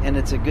and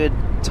it's a good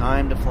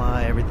time to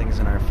fly. Everything's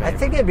in our favor. I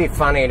think it'd be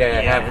funny to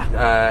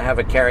have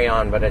a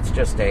carry-on, but it's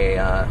just a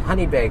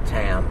honey-baked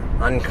ham,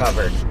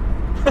 uncovered.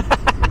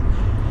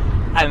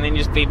 And then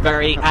just be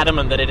very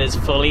adamant that it is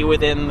fully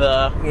within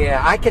the...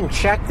 Yeah, I can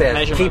check this.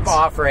 Measurements. Keep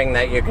offering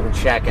that you can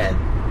check it.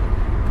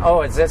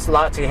 Oh, is this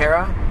La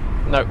Tijera?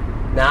 No.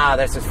 Nah,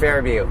 this is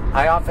Fairview.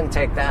 I often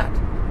take that.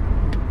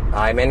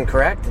 I'm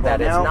incorrect. Well,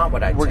 that is not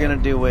what I we're take. going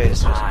to do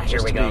ways.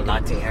 Here we go, La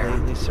Tijera.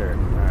 Completely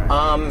certain.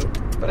 All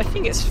right. But I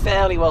think it's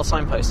fairly well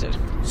signposted.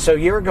 So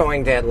you're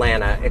going to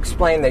Atlanta.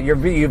 Explain that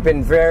you've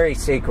been very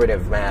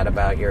secretive, Matt,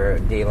 about your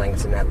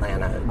dealings in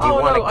Atlanta. Do you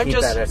want to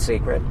keep that a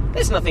secret?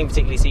 There's nothing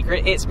particularly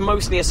secret. It's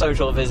mostly a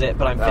social visit,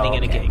 but I'm fitting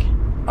in a gig.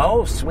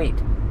 Oh, sweet.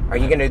 Are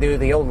you going to do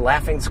the old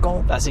Laughing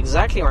Skull? That's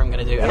exactly what I'm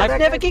going to do. And I've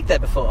never gigged there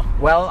before.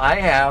 Well, I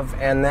have,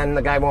 and then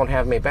the guy won't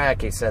have me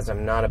back. He says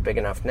I'm not a big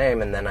enough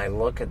name, and then I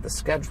look at the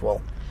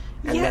schedule,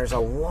 and there's a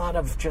lot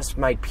of just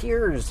my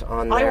peers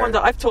on there. I wonder,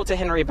 I've talked to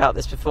Henry about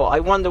this before, I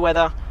wonder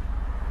whether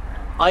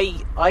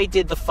I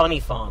did the Funny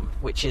Farm,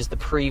 which is the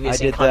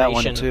previous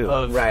incarnation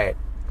of... Right.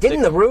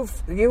 Didn't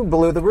you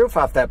blew the roof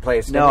off that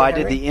place, No, I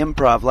Henry? did the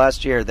Improv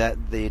last year.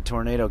 That the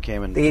tornado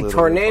came and blew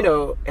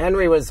tornado,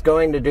 Henry was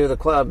going to do the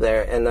club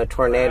there, and the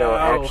tornado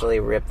actually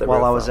ripped the roof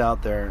off. While I was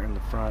out there in the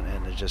front,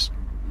 and it just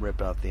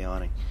ripped off the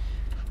awning.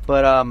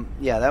 But,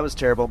 yeah, that was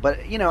terrible. But,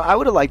 I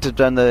would have liked to have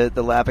done the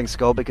Laughing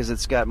Skull because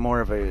it's got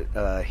more of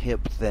a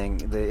hip thing.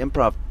 The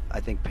Improv, I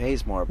think,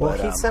 pays more. Well,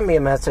 but, he sent me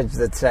a message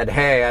that said,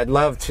 hey, I'd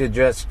love to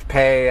just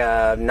pay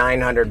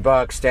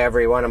 $900 to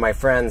every one of my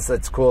friends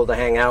that's cool to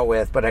hang out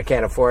with, but I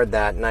can't afford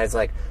that. And I was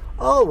like,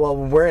 oh, well,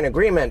 we're in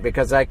agreement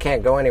because I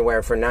can't go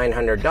anywhere for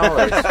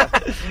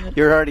 $900.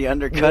 You're already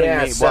undercutting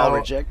me while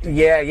rejecting.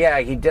 Yeah,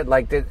 he did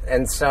like that.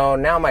 And so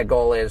now my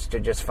goal is to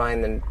just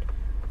find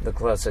the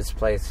closest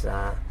place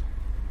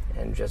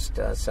and just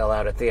sell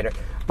out a theater.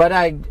 But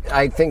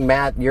I think,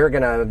 Matt, you're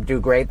going to do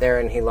great there,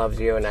 and he loves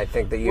you, and I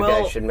think that you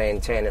guys should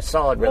maintain a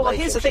solid relationship. Well,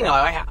 here's the thing.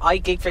 I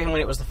gigged for him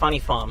when it was the Funny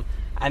Farm,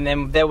 and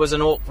then there was a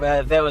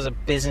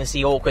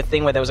businessy awkward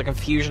thing where there was a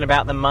confusion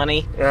about the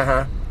money,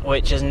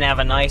 which is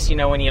never nice.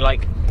 When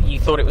you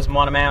thought it was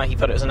one amount, he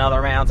thought it was another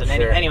amount, and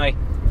anyway.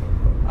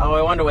 Oh,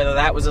 I wonder whether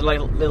that was a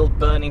little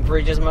burning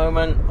bridges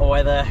moment, or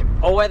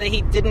whether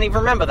he didn't even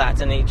remember that,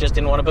 and he just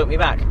didn't want to book me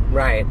back.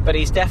 Right. But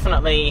he's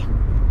definitely...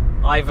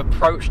 I've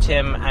approached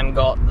him and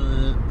got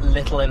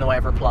little in the way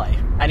of reply.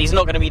 And he's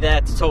not going to be there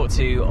to talk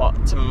to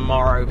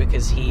tomorrow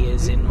because he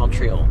is in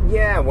Montreal.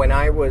 Yeah, when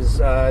I was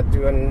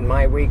doing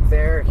my week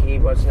there, he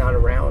was not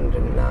around.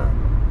 And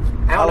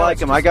I like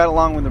him. I got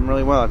along with him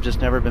really well. I've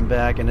just never been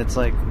back, and it's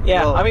like...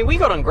 Yeah, I mean, we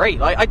got on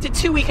great. I did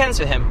 2 weekends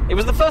with him. It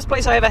was the first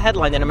place I ever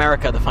headlined in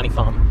America, the Funny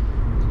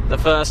Farm. The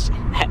first,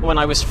 when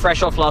I was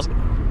fresh off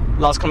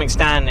Last Comic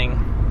Standing.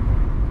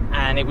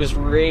 And it was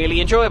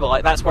really enjoyable.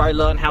 That's where I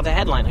learned how to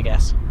headline, I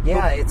guess.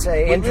 Yeah, it's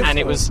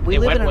interesting. And we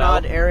live in an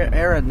odd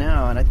era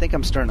now, and I think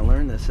I'm starting to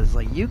learn this. Is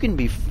like you can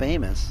be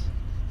famous.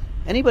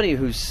 Anybody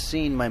who's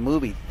seen my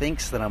movie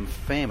thinks that I'm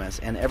famous,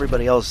 and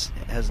everybody else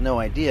has no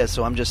idea.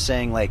 So I'm just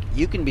saying, like,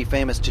 you can be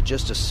famous to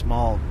just a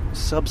small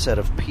subset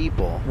of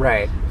people.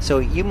 Right. So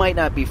you might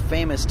not be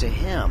famous to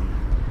him,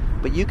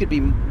 but you could be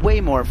way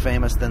more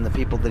famous than the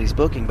people that he's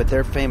booking, but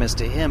they're famous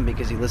to him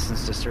because he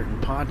listens to certain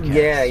podcasts.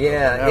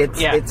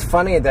 Yeah. It's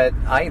funny that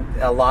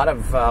a lot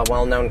of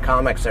well-known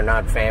comics are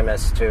not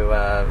famous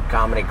to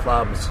comedy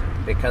clubs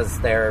because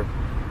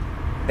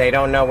they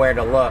don't know where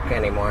to look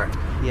anymore.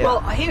 Yeah. Well,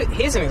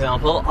 here's an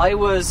example. I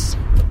was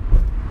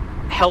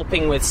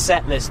helping with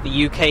Setlist,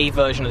 the UK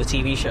version of the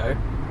TV show,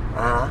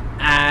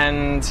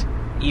 and...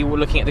 You were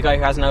looking at the guy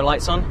who has no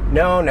lights on?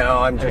 No,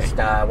 I'm just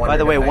wondering. By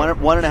the way,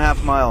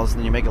 1.5 miles,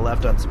 then you make a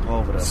left on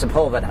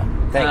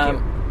Sepulveda. Thank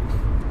you.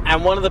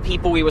 And one of the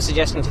people we were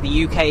suggesting to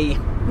the UK...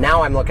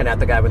 Now I'm looking at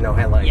the guy with no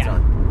headlights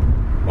on.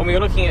 When we were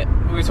talking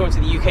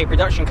to the UK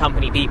production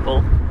company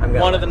people,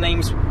 one of the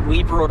names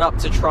we brought up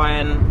to try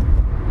and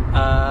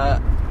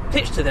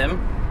pitch to them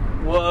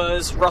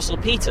was Russell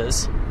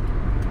Peters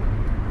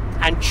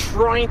and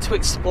trying to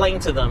explain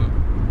to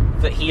them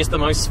that he is the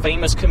most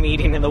famous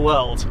comedian in the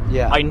world.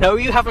 Yeah. I know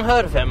you haven't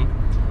heard of him,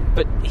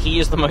 but he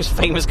is the most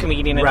famous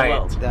comedian in the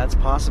world. That's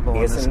possible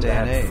in this day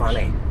and age.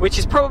 Funny? Which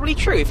is probably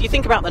true. If you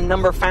think about the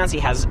number of fans he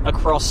has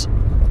across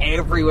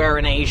everywhere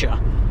in Asia,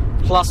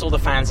 plus all the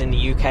fans in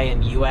the UK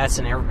and US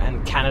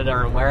and Canada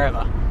and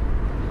wherever.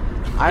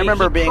 I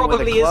remember being with a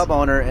probably club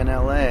owner in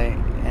LA,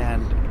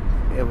 and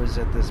it was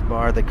at this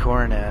bar, the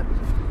Coronet,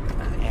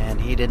 and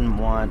he didn't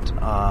want...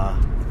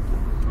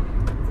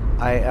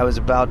 I was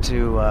about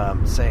to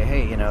say,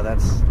 hey,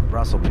 that's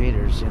Russell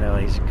Peters,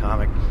 he's a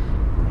comic.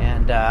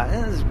 And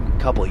it was a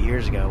couple of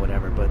years ago,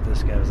 whatever, but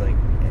this guy was like...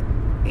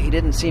 He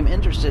didn't seem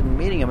interested in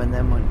meeting him, and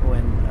then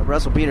when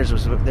Russell Peters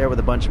was there with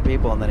a bunch of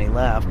people, and then he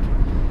left...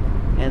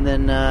 And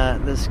then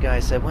this guy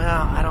said,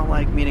 well, I don't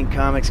like meeting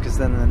comics, because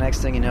then the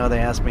next thing you know, they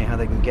asked me how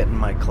they can get in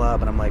my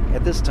club. And I'm like,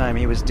 at this time,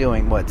 he was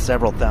doing,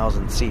 several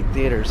thousand-seat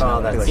theaters.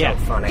 Oh, that's so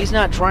funny. He's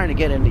not trying to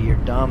get into your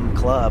dumb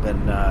club in,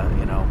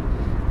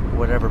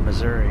 whatever,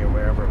 Missouri or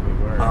wherever we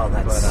were. Oh,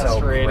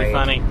 that's really great.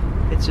 funny.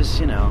 It's just,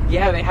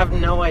 Yeah, they have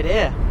no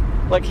idea.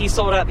 Like, he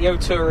sold out the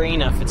O2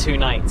 Arena for 2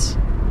 nights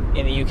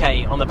in the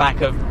UK on the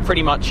back of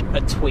pretty much a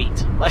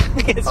tweet. Like,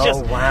 it's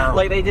just wow.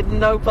 Like they did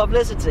no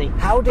publicity.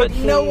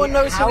 No one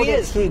knows who he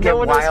is. He no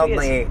one knows who he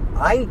is.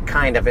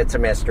 It's a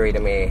mystery to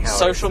me.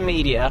 Social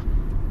media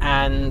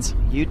and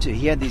YouTube.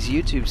 He had these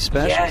YouTube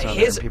specials. Yeah, on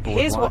there people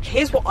would watch.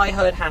 here's what I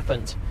heard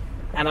happened,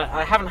 and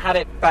I haven't had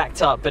it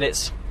backed up, but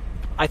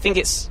I think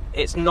it's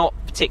not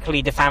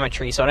particularly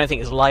defamatory, so I don't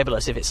think it's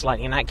libelous if it's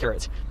slightly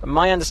inaccurate. But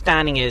my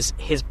understanding is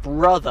his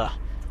brother,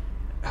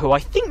 who I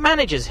think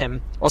manages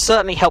him, or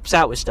certainly helps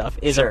out with stuff,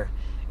 is a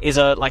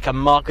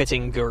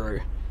marketing guru.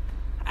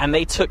 And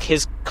they took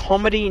his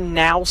Comedy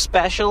Now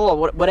special,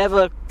 or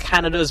whatever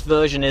Canada's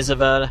version is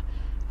of a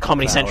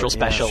Comedy Central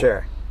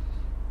special,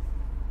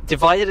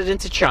 divided it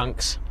into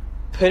chunks,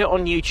 put it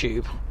on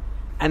YouTube,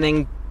 and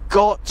then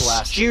got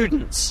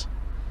students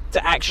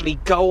to actually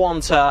go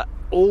onto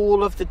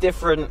all of the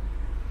different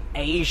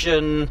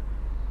Asian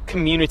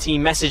community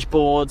message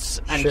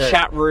boards and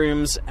chat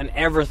rooms and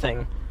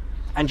everything,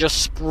 and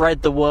just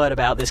spread the word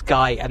about this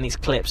guy and these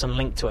clips and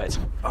link to it.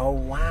 Oh,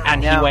 wow.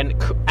 And he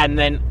went,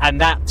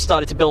 and that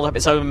started to build up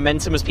its own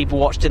momentum as people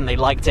watched it and they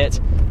liked it,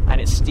 and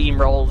it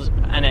steamrolled,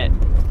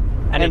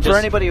 and for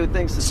anybody who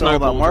thinks it's all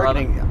about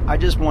marketing, I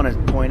just want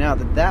to point out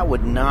that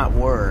would not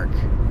work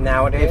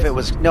nowadays. If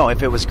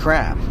it was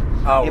crap.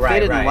 Oh, if they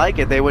didn't like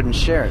it, they wouldn't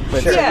share it.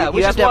 But Sure. Yeah,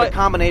 you have to have a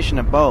combination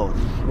of both.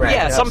 Right.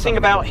 Yeah, something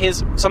about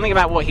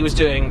what he was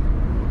doing.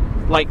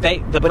 Like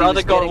the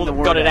brother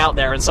got it out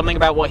there, and something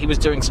about what he was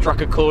doing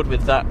struck a chord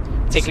with that,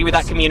 particularly with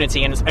that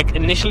community, and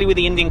initially with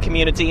the Indian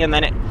community, and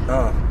then it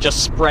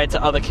just spread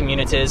to other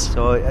communities.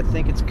 So I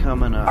think it's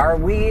coming up. Are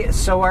we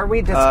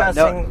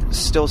discussing? No,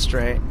 still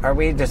straight. Are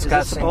we discussing?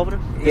 Is this Sepulveda?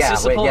 Yeah,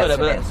 This is Sepulveda,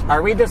 but- it is.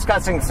 Are we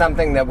discussing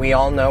something that we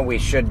all know we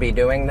should be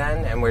doing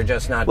then, and we're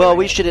just not? Well, doing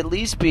we it? should at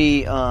least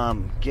be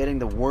getting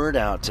the word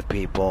out to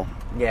people.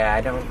 Yeah, I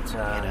don't.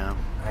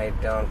 I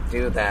don't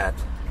do that.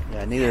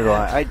 Yeah, neither do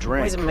I. I drink. It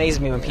always amazes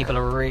me when people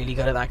are really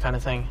good at that kind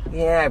of thing.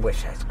 Yeah, I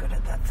wish I was good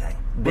at that thing.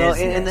 Well,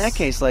 in that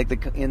case,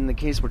 in the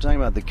case we're talking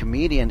about, the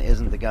comedian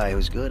isn't the guy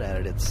who's good at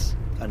it. It's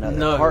another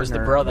partner. It was the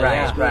brother.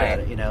 Right, who's good at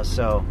it,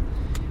 So,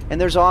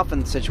 and there's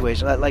often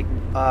situations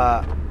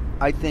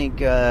I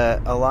think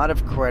a lot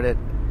of credit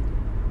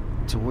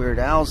to Weird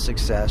Al's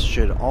success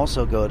should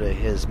also go to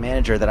his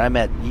manager that I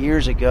met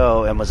years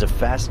ago and was a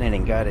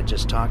fascinating guy to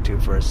just talk to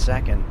for a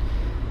second.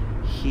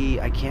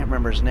 I can't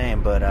remember his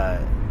name, but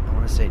I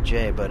want to say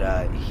Jay, but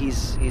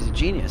he's a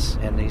genius,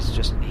 and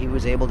he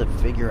was able to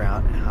figure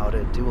out how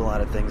to do a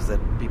lot of things that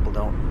people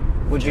don't.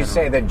 Would you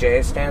say that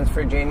J stands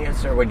for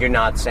genius, or would you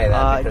not say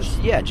that?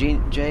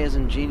 J is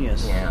in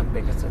genius. Yeah,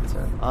 because it's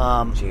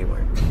a G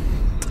word.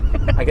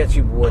 I guess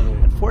you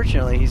wouldn't.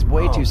 Unfortunately, he's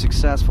way too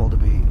successful to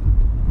be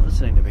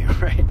listening to me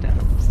right now.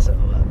 So,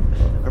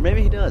 or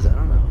maybe he does. I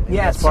don't know. Maybe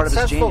Yeah, that's part of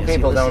his successful genius.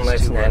 people don't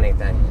listen to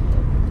anything.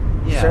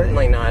 Yeah,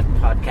 Certainly not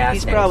podcasting.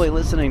 He's probably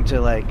listening to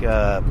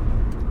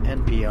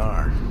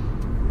NPR.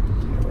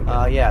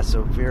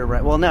 So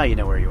Vera. Well, now you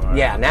know where you are.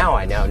 Yeah, now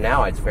I know.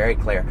 Now it's very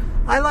clear.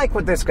 I like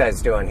what this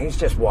guy's doing. He's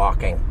just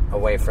walking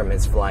away from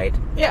his flight.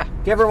 Yeah. Do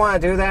you ever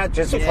want to do that?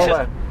 Just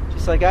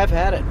like I've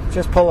had it.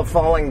 Just pull a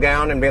falling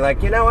down and be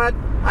like, you know what?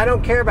 I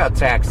don't care about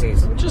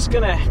taxis. I'm just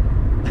gonna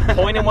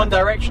point in one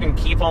direction and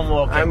keep on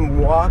walking. I'm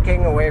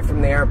walking away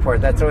from the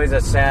airport. That's always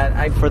a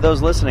sad... For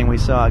those listening, we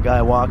saw a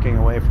guy walking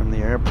away from the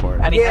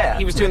airport. And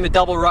he was doing the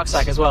double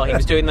rucksack as well. He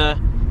was doing the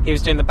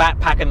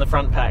backpack and the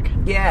front pack.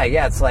 Yeah,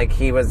 it's like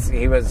he was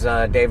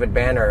David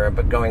Banner,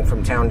 but going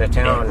from town to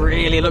town. It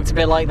really looked a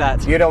bit like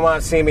that. You don't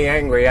want to see me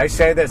angry. I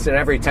say this in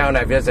every town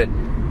I visit,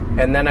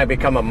 and then I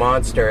become a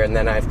monster, and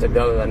then I have to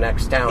go to the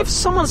next town. If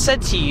someone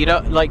said to you,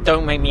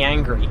 don't make me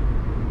angry,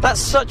 that's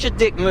such a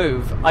dick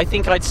move. I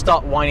think I'd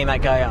start winding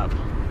that guy up.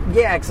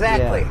 Yeah,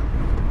 exactly.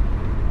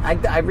 Yeah.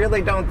 I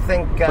really don't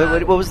think...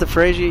 What was the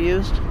phrase you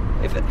used?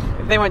 If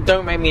they went,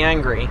 don't make me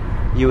angry,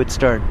 You would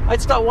start.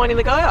 I'd start winding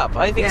the guy up.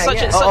 I think it's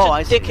such a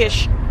I see.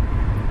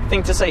 dickish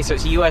thing to say. So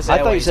it's US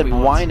Airways. I thought you said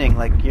whining,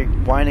 like you're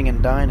whining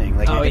and dining.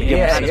 Like Oh, you could give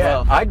yeah, him as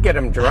well. I'd get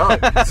him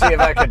drunk. See if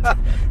I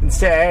could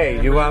say,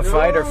 hey, you want to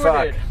fight or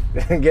fuck?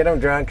 Get him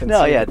drunk and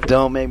No, see. yeah,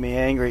 don't make me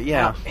angry.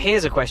 Yeah. Now,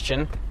 here's a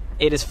question.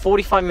 It is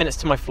 45 minutes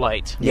to my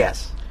flight.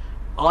 Yes.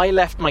 I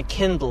left my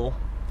Kindle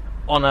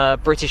on a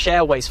British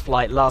Airways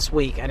flight last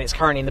week, and it's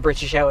currently in the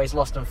British Airways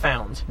Lost and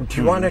Found.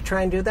 Do you want to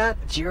try and do that?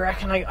 Do you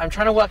reckon I'm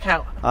trying to work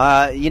out...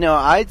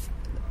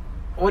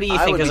 What do you I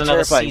think would is be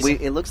another terrified. season?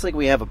 It looks like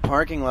we have a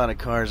parking lot of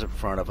cars in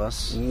front of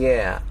us.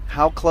 Yeah.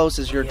 How close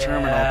is your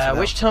terminal to them?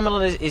 Which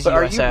terminal is But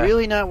are US you Air?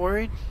 really not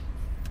worried?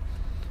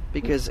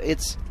 Because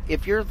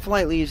if your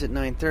flight leaves at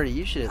 9:30,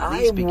 you should at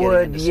least be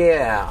getting into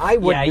I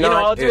would Yeah,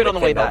 not I'll do it on the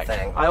way Kindle back.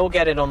 thing. I will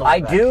get it on the way I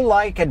back. do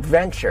like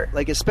adventure.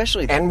 like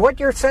especially. And what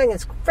you're saying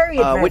is very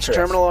adventurous. Which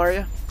terminal are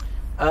you?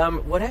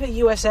 Whatever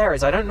US Air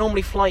is. I don't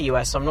normally fly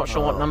US, so I'm not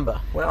sure what number.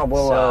 Well,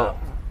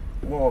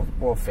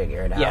 we'll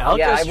figure it out. Yeah, I'll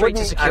go straight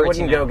to security I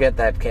wouldn't now. go get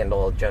that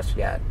Kindle just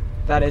yet.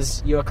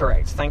 You are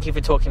correct. Thank you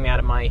for talking me out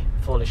of my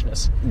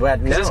foolishness.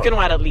 But Because it's going to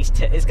add at least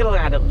 10 Hey,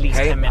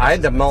 minutes. I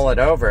had to mull it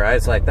over. I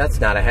was like, that's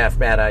not a half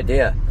bad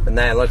idea. And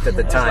then I looked at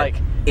the time. like,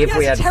 if yeah,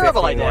 we it's had a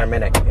terrible 15 more idea.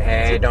 minutes.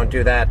 Hey, don't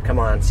do that. Come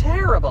on.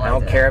 Terrible I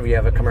don't idea. care if you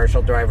have a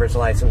commercial driver's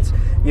license.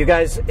 You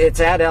guys, it's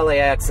at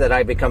LAX that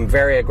I become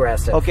very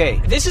aggressive. Okay.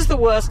 This is the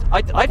worst.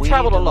 I've We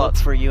traveled need a to lot.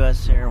 look for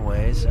U.S.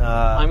 Airways.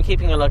 I'm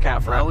keeping a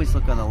lookout for I it. always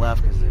look on the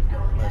left because they've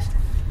got a list.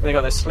 They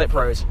got those slip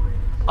roads.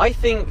 I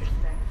think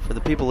For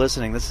the people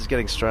listening, this is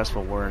getting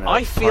stressful. We're in a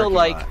I feel parking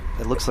like- lot.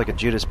 It looks like a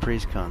Judas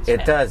Priest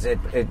concert. It does. It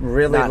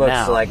really Not looks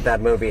now. like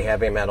that movie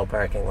Heavy Metal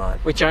Parking Lot.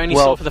 which I only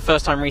Well, saw for the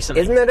first time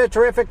recently. Isn't it a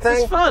terrific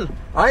thing? It's fun.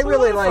 I It's a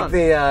really lot of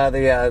like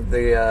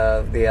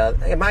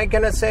fun. am I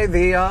going to say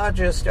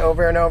just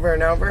over and over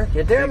and over?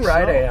 You're damn Think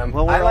right so. I am.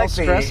 Well, we're I all like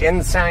the stressing.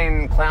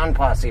 Insane Clown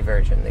Posse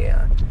version,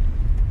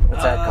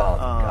 what's that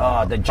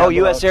called? The Juggalo.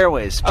 U.S.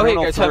 Airways. Oh, here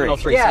you Terminal go, Terminal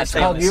 3. 3. Yeah, so it's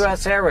same called as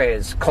U.S.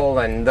 Airways,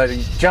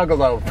 the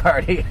Juggalo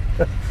Party.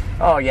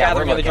 Oh, yeah.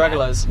 Gathering we're of the looking at it.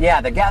 Juggalos.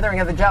 Yeah, the Gathering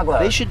of the Juggalos.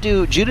 They should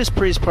do Judas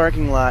Priest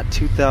parking lot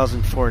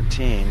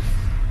 2014.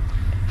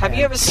 Have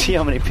you ever See seen...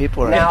 how many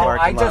people are in the Now,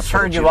 parking I lot just for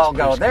the heard you Judas all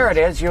go, Priest there it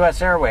concert. is,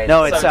 U.S. Airways.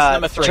 No, So it's it's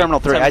number 3. Terminal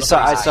 3. I Terminal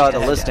saw 3. I saw the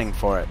Yes. listing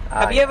for it.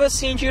 Have you ever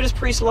seen Judas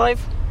Priest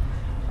live?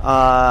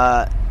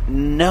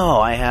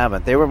 No, I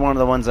haven't. They were one of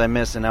the ones I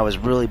missed, and I was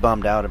really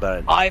bummed out about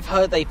it. I've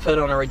heard they put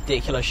on a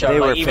ridiculous show. They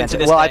like, were even to fantastic.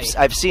 this Well,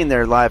 day. I've seen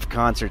their live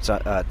concerts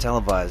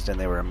televised, and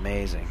they were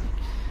amazing.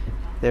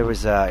 There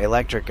was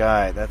Electric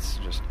Eye. That's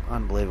just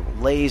unbelievable.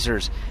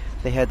 Lasers.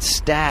 They had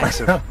stacks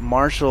of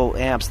Marshall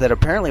amps that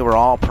apparently were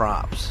all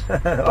props.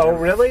 Oh,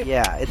 really?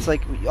 Yeah, it's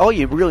like all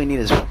you really need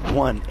is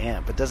one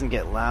amp. It doesn't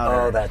get louder.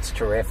 Oh, that's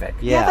terrific.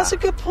 yeah, that's a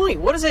good point.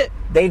 What is it?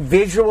 They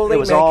visually It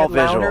was make all it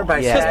louder visual, by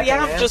yeah.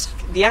 Because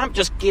stacking the amp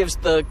just gives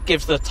the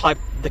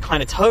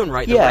kind of tone,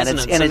 right? The yeah, and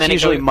resonance, it's then it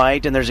usually goes-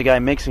 mic'd, and there's a guy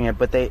mixing it.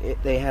 But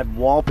they had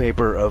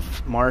wallpaper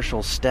of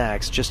Marshall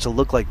stacks just to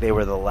look like they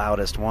were the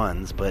loudest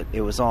ones, but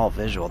it was all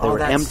visual. They Oh, were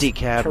that's empty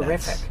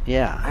cabinets. terrific.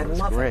 Yeah, I it was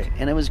love great, it.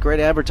 and it was great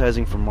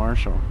advertising for Marshall.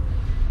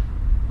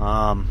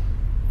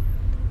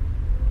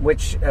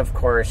 Which, of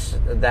course,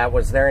 that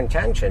was their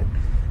intention.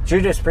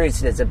 Judas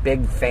Priest is a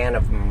big fan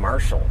of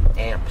Marshall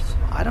amps.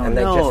 I don't and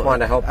know. they just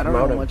want to help I don't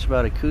promote know them. much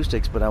about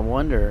acoustics, but I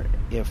wonder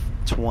if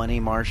 20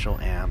 Marshall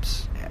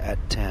amps at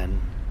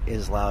 10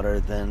 is louder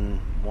than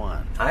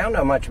one. I don't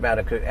know much about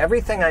acoustics.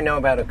 Everything I know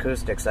about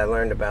acoustics I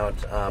learned about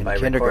by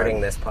kindergarten.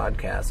 recording this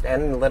podcast,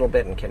 and a little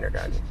bit in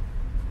kindergarten.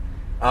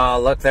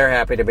 Look, they're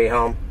happy to be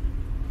home.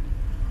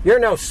 You're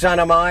no son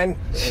of mine.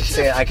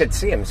 I could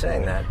see him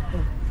saying that,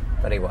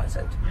 but he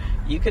wasn't.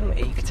 You can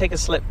take a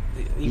slip.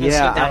 You can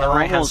Yeah, slip down I the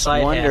right hand almost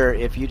side. wonder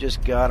here. if you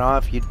just got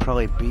off, you'd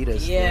probably beat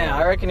us. Yeah,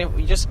 I reckon you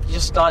just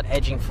start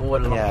edging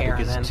forward along Yeah, here and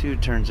because then. 2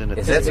 turns into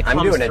Is 3. this, it I'm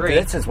becomes doing it. 3.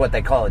 This is what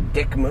they call a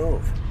dick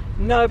move.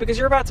 No, because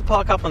you're about to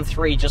park up on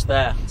 3 just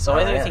there, so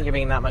I don't yeah. think you're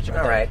being that much of a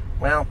All dick. right.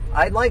 Well,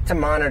 I'd like to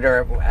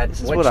monitor at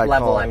This is which what I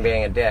level call- I'm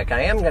being a dick.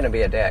 I am going to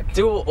be a dick.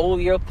 Do all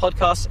your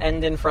podcasts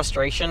end in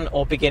frustration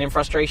or begin in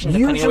frustration,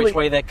 depending on Usually- which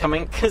way they're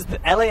coming? Because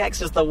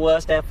LAX is the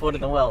worst airport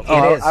in the world. It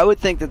is. I would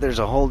think that there's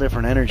a whole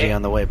different energy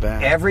on the way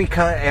back. Every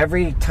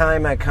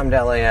time I come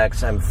to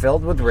LAX, I'm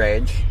filled with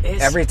rage.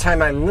 It's- Every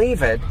time I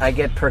leave it, I get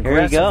Here you go.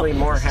 progressively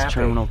more This is happy.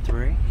 Terminal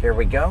 3. Here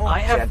we go. I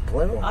have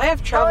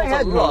JetBlue. traveled Go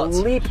ahead a lot. and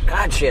leap.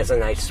 God, she has a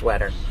nice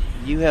sweater.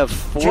 You have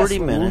 40 Just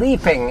minutes.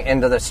 leaping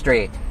into the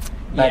street.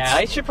 Yeah,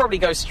 I should probably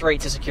go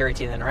straight to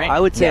security then, right? I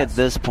would say Yes. at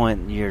this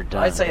point you're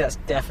done. I'd say that's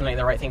definitely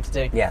the right thing to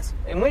do. Yes.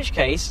 In which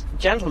case,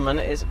 gentlemen,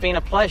 it's been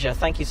a pleasure.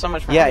 Thank you so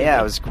much for Yeah, having me.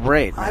 it was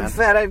great, man. I'm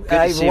fat. I Good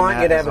to see want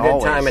Matt, you to have as a good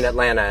always. time in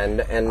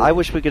Atlanta. And I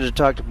wish we could have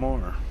talked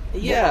more.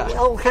 Yeah.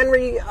 Well,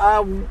 Henry,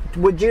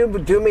 would you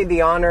do me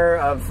the honor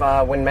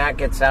of when Matt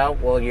gets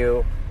out? Will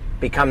you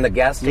become the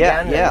guest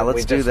again? Yeah, And let's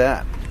we do just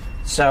that.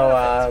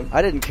 So,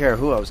 I didn't care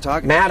who I was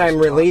talking Matt, to. I'm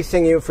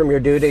releasing you from your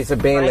duties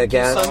of being the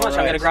guest. Thank you so much.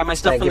 I'm going to grab my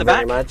stuff Thank from you the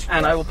very back, much.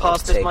 and I will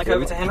pass this mic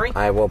over to Henry.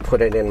 I will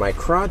put it in my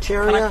crotch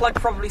area. Can I plug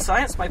Probably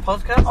Science, my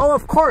podcast? Oh,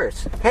 of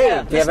course.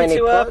 Hey, do you have any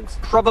plugs?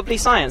 Probably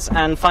Science,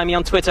 and find me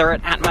on Twitter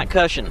at Matt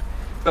Kirshen.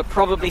 But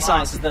Probably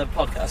Science is the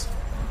podcast.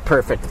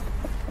 Perfect.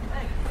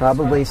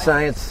 Probably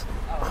Science,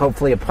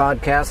 hopefully a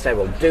podcast I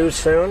will do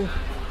soon.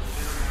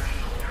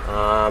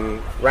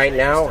 Right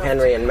now,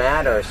 Henry and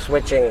Matt are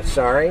switching,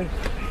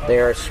 they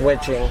are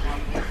switching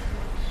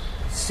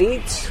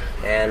seats,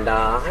 and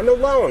I'm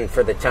alone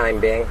for the time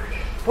being.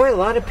 Boy, a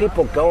lot of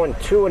people going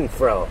to and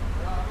fro,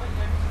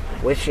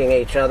 wishing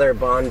each other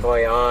bon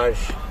voyage.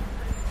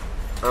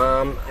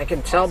 I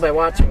can tell by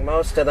watching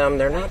most of them,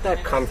 they're not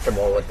that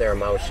comfortable with their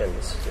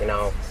emotions,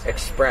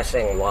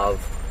 expressing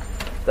love.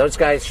 Those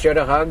guys should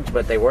have hugged,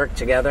 but they worked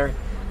together.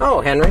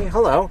 Oh, Henry,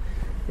 hello.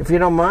 If you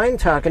don't mind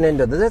talking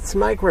into this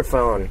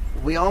microphone.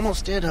 We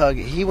almost did hug.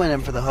 He went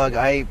in for the hug.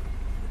 I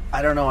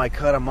don't know. I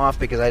cut him off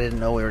because I didn't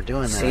know we were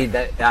doing that. See,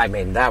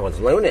 that was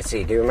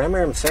lunacy. Do you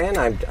remember him saying?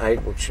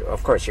 Which,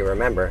 of course, you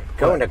remember.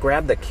 Going to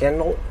grab the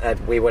Kindle,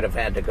 we would have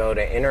had to go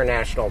to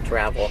international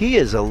travel. He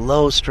is a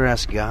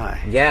low-stress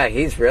guy. Yeah,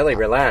 he's really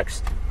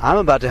relaxed. I'm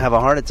about to have a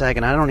heart attack,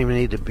 and I don't even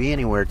need to be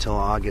anywhere till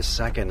August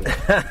 2nd.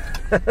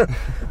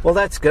 Well,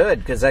 that's good,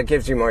 because that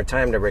gives you more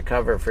time to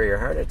recover for your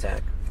heart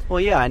attack.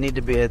 Well, yeah, I need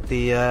to be at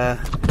the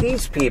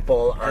These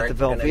people aren't at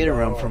the Velveeta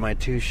Room for my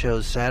 2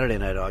 shows Saturday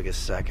night,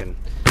 August 2nd.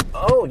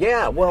 Oh,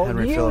 yeah. Well,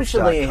 usually,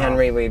 HenryPhillips.com.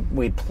 Henry,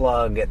 we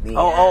plug at the end.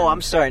 Oh,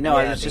 I'm sorry. No,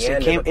 Yeah, I was just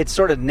it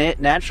sort of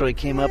naturally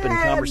came up in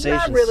conversation.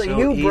 Not really. So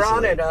You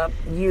brought easily. it up.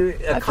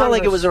 I felt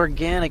like it was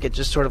organic. It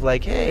just sort of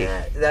like,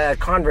 hey.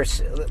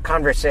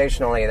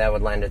 Conversationally, that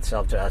would lend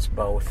itself to us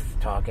both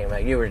talking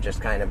about. You were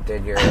just kind of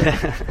did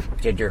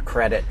your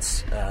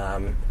credits.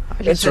 I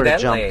just sort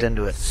of jumped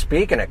into it.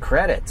 Speaking of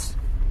credits,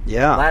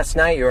 yeah. Last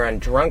night you were on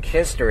Drunk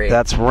History.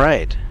 That's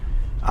right.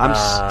 I'm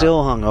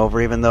still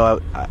hungover, even though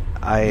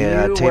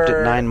I taped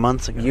it 9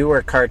 months ago. You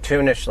were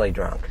cartoonishly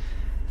drunk.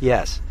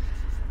 Yes.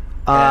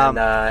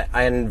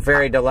 And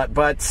very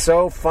but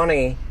so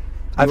funny.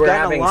 I've were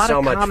gotten having a lot so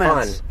of much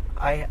comments.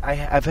 fun.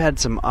 I've had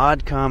some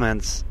odd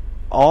comments,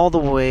 all the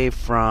way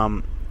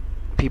from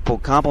people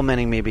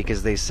complimenting me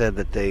because they said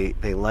that they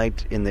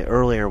liked, in the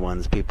earlier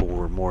ones, people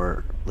were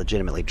more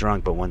legitimately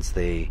drunk, but once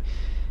they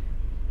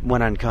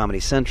went on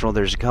Comedy Central,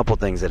 there's a couple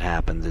things that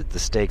happened. The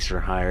stakes are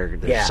higher.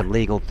 There's some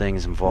legal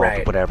things involved,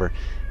 Right. whatever.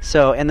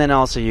 So, and then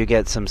also you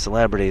get some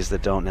celebrities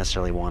that don't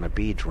necessarily want to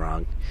be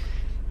drunk,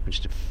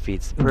 which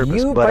defeats the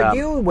purpose. But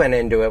you went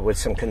into it with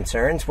some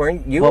concerns,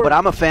 weren't you? Well, but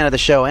I'm a fan of the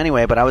show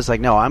anyway. But I was like,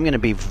 no, I'm going to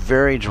be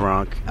very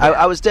drunk. Yeah.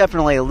 I was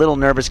definitely a little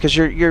nervous because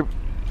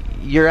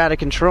you're out of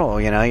control.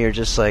 You're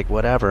just like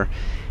whatever.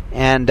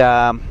 And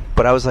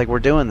but I was like, we're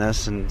doing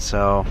this, and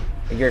so.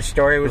 Your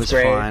story was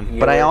great. Fine.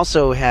 But I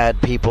also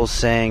had people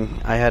saying,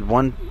 I had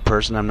one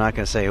person, I'm not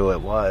going to say who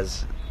it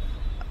was,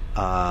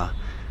 a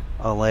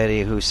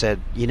lady who said,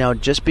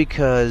 just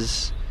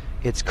because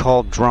it's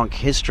called Drunk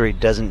History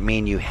doesn't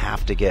mean you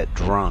have to get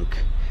drunk.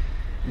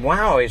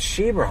 Wow, is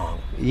she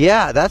wrong?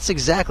 Yeah, that's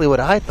exactly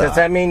what I thought. Does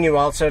that mean you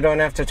also don't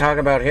have to talk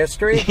about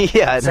history?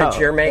 Yeah, Since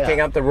you're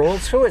making up the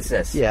rules? Who is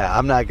this? Yeah,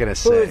 I'm not going to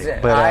say. Who is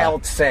it? But,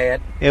 I'll say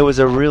it. It was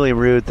a really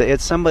rude thing.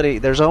 It's somebody,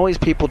 there's always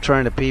people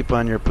trying to peep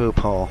on your poop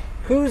hole.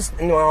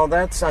 Well,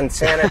 that's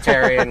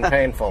unsanitary and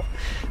painful.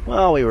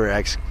 Well, we were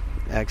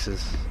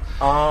exes.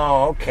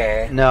 Oh,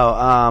 okay. No,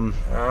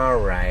 All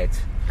right.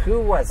 Who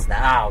was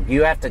that? Oh,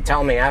 you have to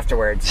tell me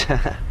afterwards.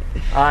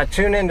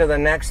 Tune into the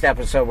next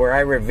episode where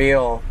I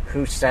reveal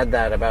who said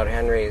that about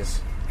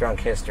Henry's drunk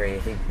history.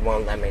 He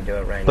won't let me do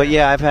it right now. But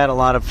yeah, I've had a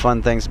lot of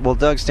fun things. Well,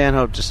 Doug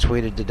Stanhope just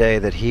tweeted today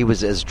that he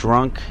was as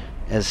drunk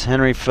as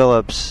Henry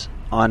Phillips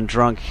on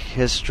Drunk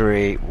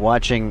History,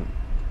 watching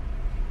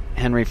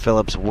Henry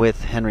Phillips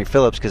with Henry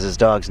Phillips because his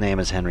dog's name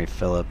is Henry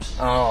Phillips.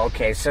 Oh,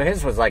 okay. So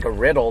his was like a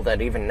riddle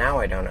that even now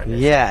I don't understand.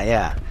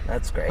 Yeah.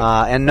 That's great.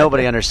 And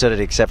nobody understood it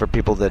except for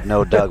people that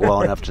know Doug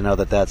well enough to know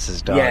that that's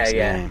his dog's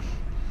name.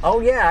 Oh,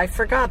 yeah, I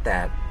forgot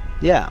that.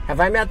 Yeah. Have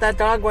I met that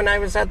dog when I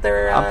was at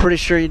their... I'm pretty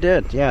sure you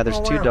did. Yeah, there's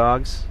 2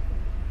 dogs.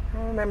 I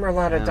don't remember a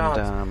lot of dogs.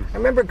 I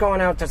remember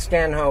going out to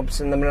Stanhope's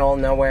in the middle of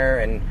nowhere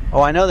and...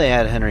 Oh, I know they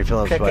had Henry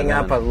Phillips by picking then.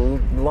 up a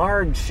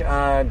large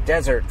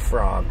desert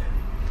frog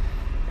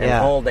and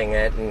holding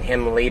it and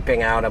him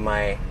leaping out of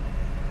my...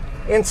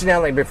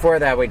 Incidentally, before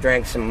that, we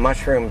drank some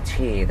mushroom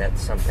tea.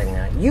 That's something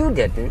that you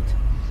didn't.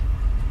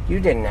 You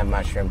didn't have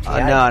mushroom tea. No.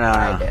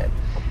 I did.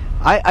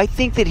 I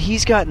think that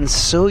he's gotten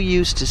so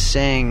used to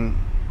saying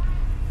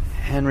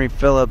Henry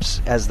Phillips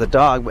as the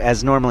dog,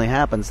 as normally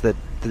happens, that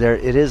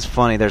it is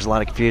funny. There's a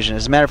lot of confusion.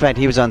 As a matter of fact,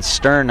 he was on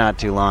Stern not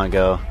too long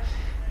ago,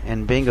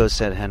 and Bingo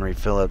said Henry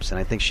Phillips, and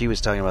I think she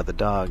was talking about the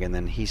dog, and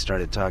then he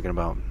started talking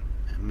about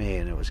me,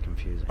 and it was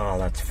confusing. Oh,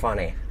 that's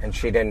funny. And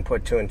she didn't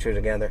put 2 and 2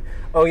 together.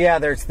 Oh, yeah,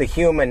 there's the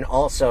human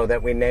also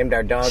that we named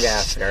our dog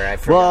after. I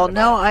forgot Well, about.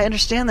 no, I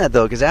understand that,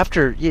 though, because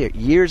after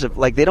years of,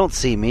 like, they don't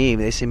see me.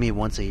 They see me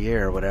once a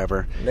year or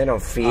whatever. They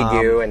don't feed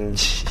you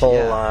and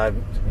pull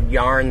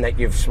yarn that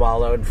you've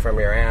swallowed from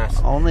your ass.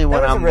 Only when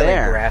I'm That was a really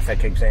there.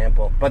 graphic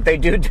example. But they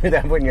do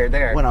that when you're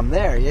there. When I'm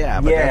there,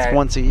 yeah, but Yeah. that's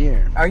once a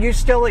year. Are you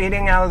still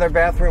eating out of their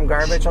bathroom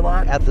garbage a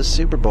lot? At the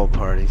Super Bowl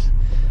parties.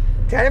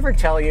 Did I ever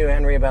tell you,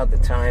 Henry, about the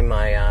time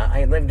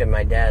I lived in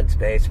my dad's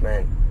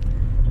basement,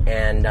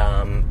 and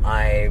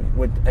I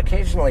would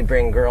occasionally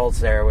bring girls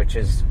there, which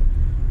is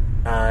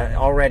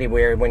already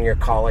weird when you're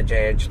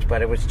college-aged,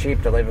 but it was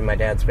cheap to live in my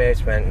dad's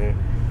basement.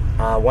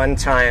 And one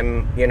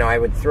time, I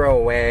would throw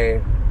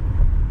away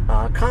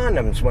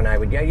condoms when I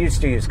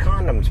used to use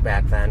condoms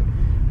back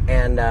then,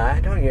 and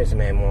I don't use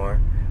them anymore.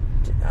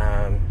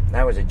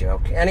 That was a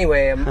joke.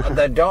 Anyway,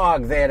 they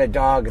had a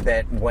dog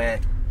that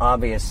went,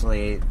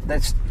 obviously,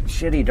 this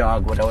shitty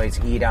dog would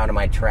always eat out of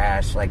my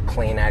trash, like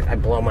clean it.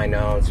 I'd blow my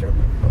nose. Or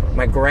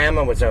my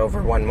grandma was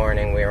over one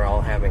morning. We were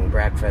all having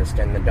breakfast,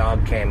 and the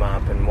dog came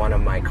up, and one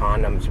of my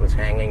condoms was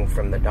hanging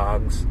from the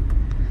dog's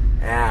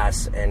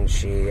ass, and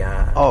she...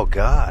 Oh,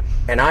 God.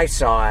 And I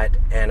saw it,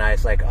 and I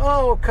was like,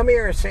 oh, come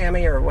here,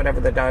 Sammy, or whatever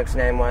the dog's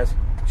name was,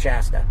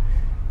 Shasta.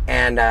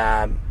 And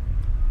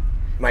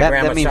my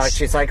grandma saw it.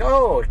 She's like,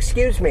 oh,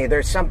 excuse me,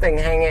 there's something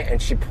hanging.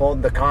 And she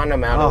pulled the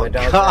condom out of the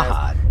dog's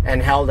ass and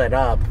held it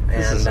up.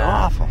 This and, is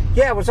awful.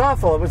 Yeah, it was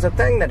awful. It was a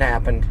thing that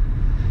happened.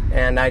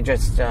 And I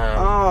just...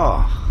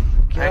 oh,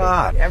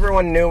 God.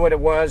 Everyone knew what it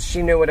was.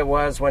 She knew what it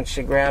was once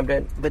she grabbed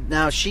it. But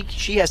now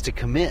she has to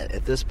commit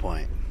at this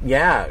point.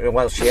 Yeah,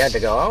 well, she had to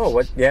go, oh,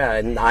 what? Yeah,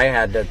 and I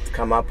had to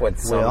come up with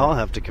some... We all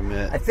have to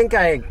commit. I think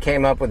I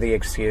came up with the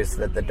excuse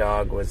that the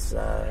dog was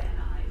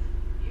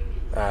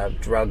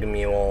drug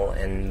mule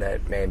and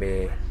that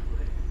maybe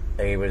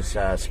he was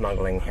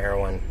smuggling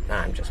heroin. No,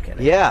 I'm just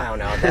kidding. Yeah. I don't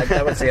know.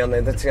 That's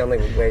the only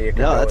way you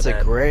can No, go that's with a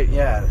that. great,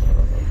 yeah.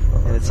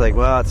 And it's like,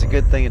 well, it's a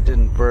good thing it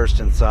didn't burst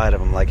inside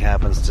of him like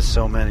happens to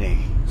so many.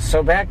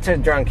 So back to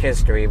drunk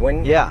history.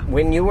 When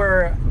you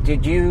were,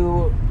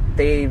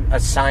 they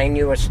assign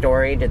you a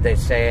story? Did they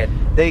say it?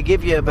 They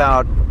give you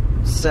about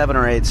 7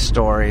 or 8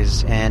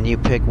 stories, and you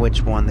pick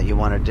which one that you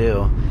want to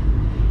do.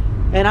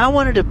 And I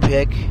wanted to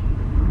pick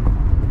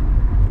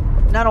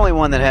not only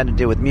one that had to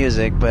do with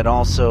music, but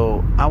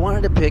also I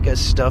wanted to pick a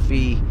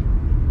stuffy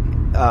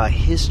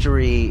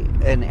history,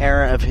 an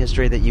era of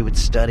history that you would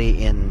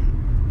study in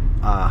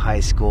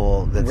high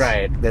school.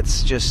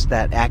 That's just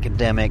that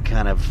academic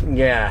kind of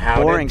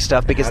boring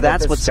stuff, because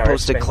that's what's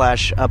supposed to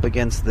clash up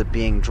against the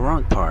being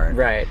drunk part.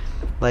 Right.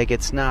 Like,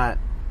 it's not...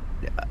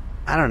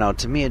 I don't know.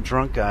 To me, a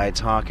drunk guy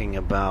talking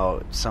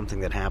about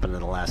something that happened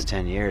in the last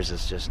 10 years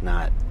is just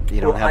not... You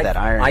don't have that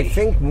irony. I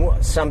think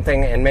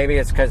something, and maybe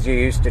it's because you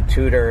used to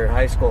tutor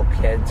high school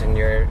kids and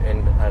you're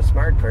a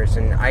smart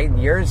person.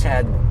 Yours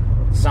had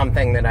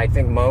something that I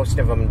think most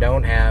of them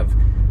don't have,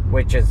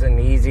 which is an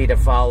easy to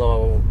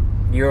follow.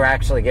 You're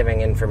actually giving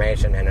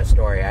information in a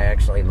story. I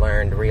actually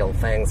learned real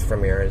things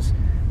from yours.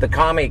 The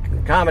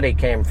comedy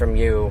came from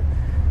you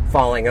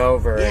falling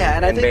over. Yeah,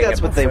 and I think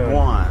that's what they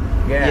want.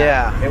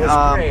 Yeah, it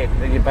was great.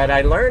 But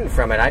I learned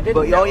from it. I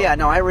didn't. Oh yeah,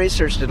 no, I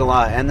researched it a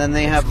lot, and then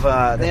they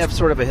have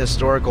sort of a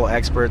historical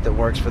expert that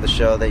works for the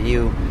show that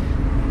you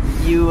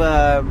do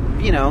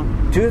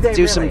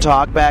some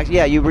talk back.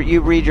 Yeah, you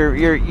read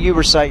you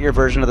recite your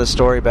version of the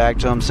story back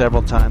to them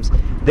several times.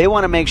 They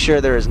want to make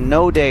sure there is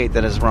no date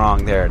that is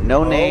wrong there.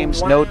 No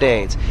names, no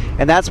dates.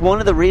 And that's one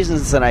of the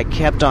reasons that I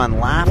kept on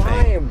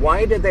laughing.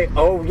 Why did they...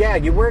 Oh, yeah,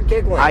 you were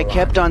giggling I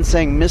kept on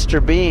saying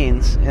Mr.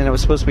 Beans, and it was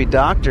supposed to be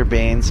Dr.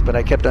 Beans, but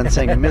I kept on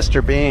saying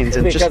Mr. Beans.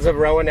 And because of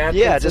Rowan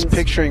Atkinson's? Yeah, just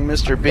picturing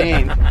Mr.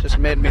 Bean just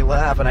made me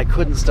laugh, and I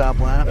couldn't stop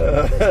laughing.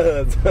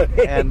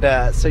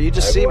 And so you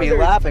just see me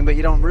laughing, but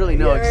you don't really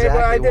know exactly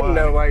why. I didn't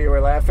know why you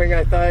were laughing.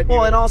 I thought...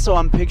 Well, and also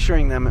I'm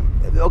picturing them...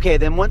 Okay,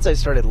 then once I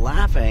started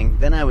laughing,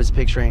 then I was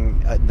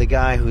picturing the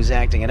guy who's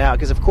acting it out,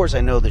 because of course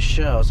I know the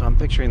show, so I'm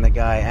picturing the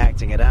guy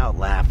acting it out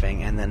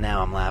laughing, and then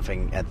now I'm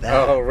laughing at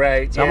that. Oh,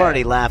 right. So I'm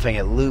already laughing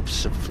at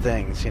loops of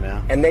things, you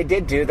know. And they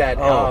did do that.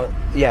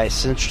 Yeah,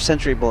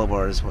 Century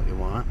Boulevard is what you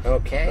want.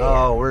 Okay.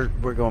 Oh,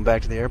 we're going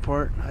back to the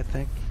airport, I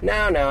think. No,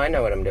 I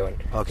know what I'm doing.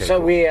 Okay. So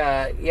cool. we,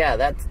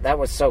 that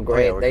was so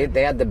great. Oh, yeah,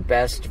 they had the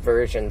best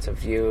versions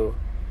of you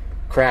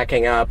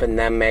cracking up and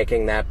them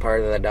making that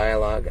part of the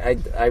dialogue.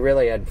 I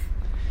really had.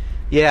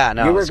 Yeah,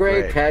 no, you it were was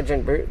great.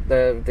 Pageant.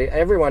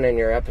 Everyone in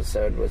your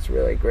episode was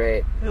really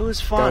great. It was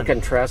fun.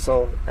 Duncan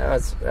Trussell.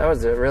 That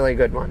was a really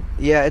good one.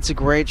 Yeah, it's a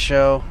great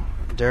show.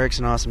 Derek's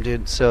an awesome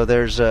dude. So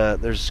there's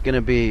going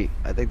to be,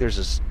 I think there's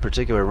this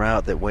particular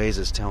route that Waze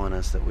is telling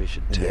us that we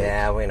should take.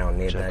 Yeah, we don't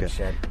need that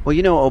shit. Well,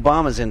 you know,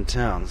 Obama's in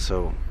town,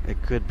 so it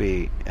could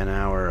be an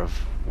hour of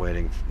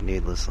waiting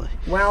needlessly.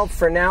 Well,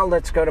 for now,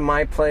 let's go to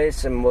my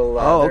place, and we'll.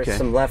 There's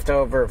some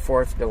leftover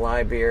 4th of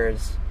July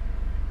beers.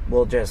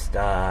 We'll just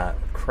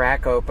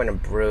crack open a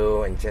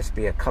brew and just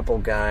be a couple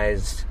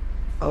guys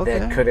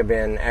that could have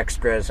been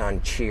extras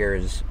on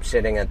Cheers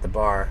sitting at the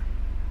bar.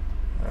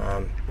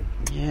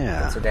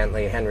 Yeah.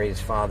 Incidentally, Henry's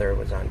father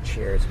was on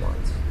Cheers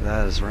once.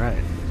 That is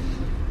right.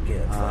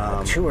 Give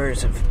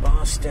tours of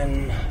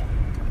Boston.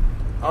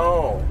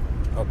 Oh,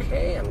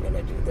 okay, I'm going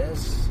to do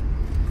this.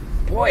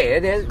 Boy,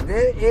 it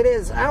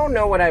is. I don't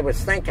know what I was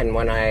thinking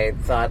when I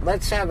thought,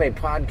 let's have a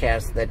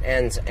podcast that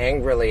ends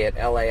angrily at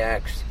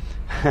LAX.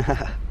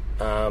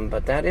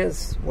 But that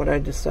is what I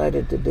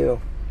decided to do.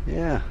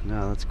 Yeah,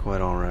 no, that's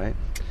quite all right.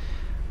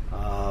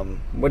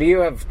 What do you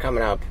have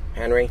coming up,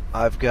 Henry?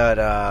 I've got,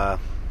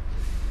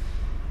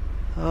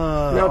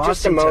 no,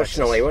 just Austin,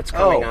 emotionally. Texas. What's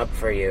coming up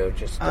for you?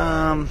 Just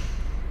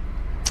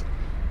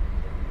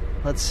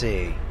let's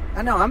see.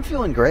 I know, I'm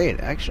feeling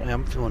great. Actually,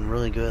 I'm feeling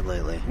really good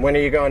lately. When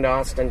are you going to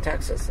Austin,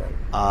 Texas, then?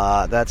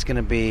 That's going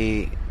to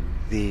be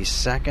the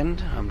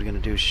 2nd. I'm going to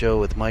do a show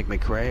with Mike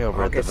McRae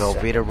over at the August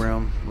Velveeta 2nd.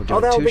 Room. We're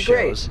doing that'll 2 be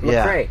shows. Great.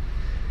 McRae.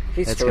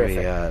 He's That's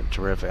terrific. going to be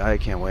terrific. I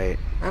can't wait.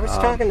 I was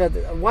talking to...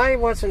 Why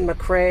wasn't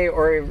McRae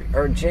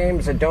or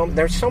James a dome?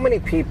 There's so many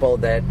people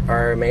that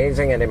are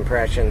amazing at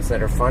impressions,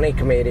 that are funny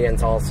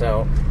comedians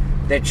also,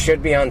 that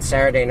should be on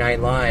Saturday Night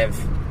Live.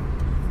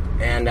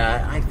 And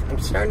I'm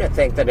starting to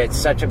think that it's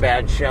such a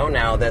bad show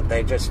now that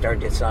they just are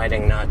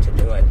deciding not to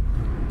do it.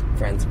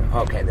 Friends,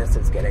 okay, this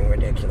is getting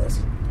ridiculous.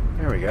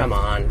 There we go. Come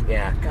on,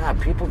 yeah.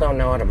 God, people don't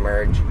know how to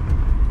merge.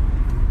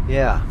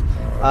 Yeah.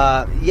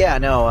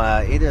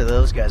 Either of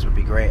those guys would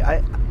be great.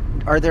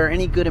 Are there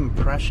any good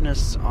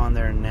impressionists on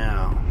there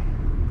now?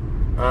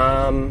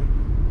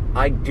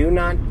 I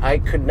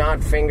could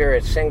not finger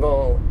a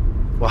single...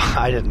 Well,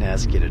 I didn't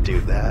ask you to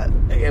do that.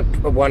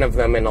 One of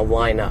them in a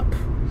lineup.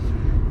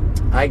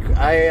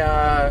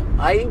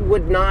 I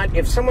would not...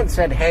 If someone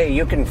said, hey,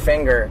 you can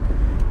finger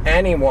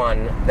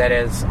anyone that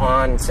is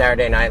on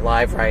Saturday Night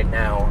Live right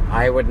now,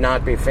 I would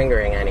not be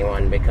fingering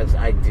anyone because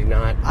I do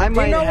not... I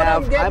might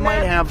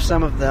have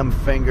some of them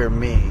finger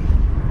me.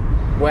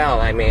 Well,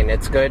 I mean,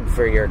 it's good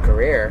for your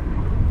career.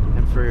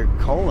 And for your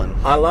colon.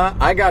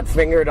 I got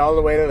fingered all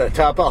the way to the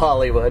top of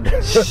Hollywood. It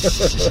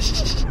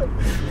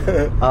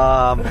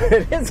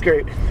is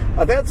great.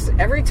 That's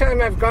every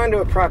time I've gone to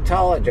a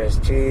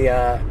proctologist,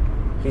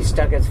 he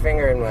stuck his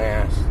finger in my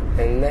ass,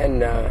 and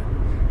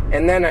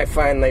then I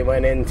finally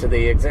went into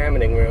the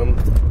examining room,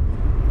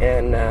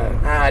 and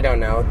I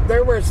don't know.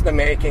 There was the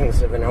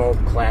makings of an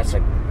old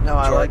classic. No,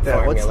 I like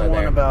that. What's the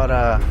one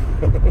about,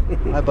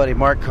 my buddy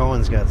Mark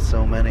Cohen's got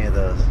so many of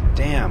those.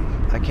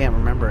 Damn, I can't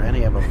remember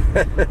any of them.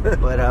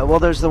 But,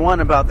 there's the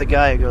one about the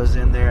guy who goes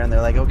in there and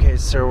they're like, okay,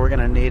 sir, we're going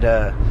to need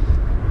a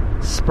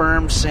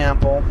sperm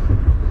sample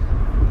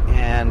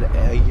and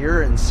a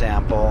urine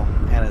sample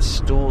and a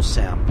stool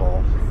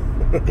sample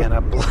and a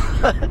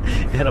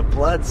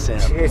blood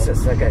sample.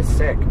 Jesus, that guy's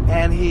sick.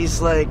 And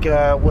he's like,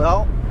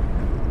 all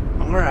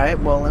right,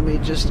 let me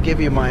just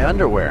give you my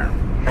underwear.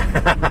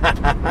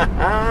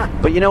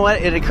 But you know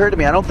what? It occurred to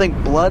me, I don't think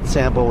blood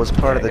sample was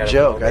part of the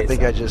joke. I think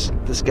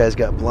this guy's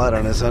got blood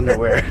on his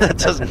underwear. That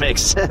doesn't make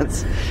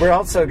sense. We're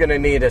also going to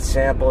need a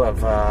sample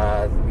of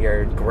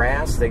your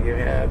grass that you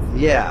have.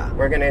 Yeah.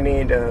 We're going to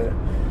need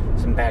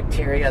some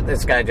bacteria.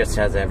 This guy just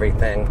has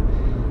everything.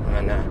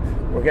 And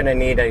we're going to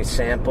need a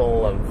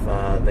sample of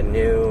the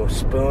new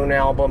Spoon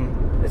album.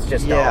 It's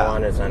just all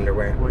on his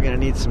underwear. We're going to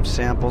need some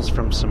samples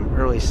from some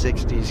early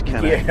 60s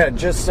kind of Yeah,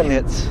 just some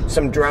hits.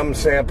 Some drum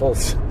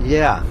samples.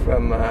 Yeah.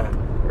 From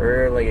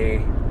early...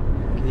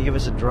 Can you give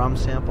us a drum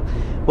sample?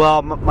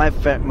 Well, my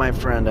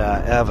friend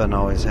Evan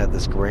always had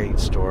this great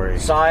story.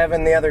 Saw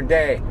Evan the other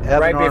day.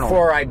 Evan Arnold.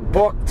 Before I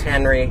booked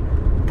Henry.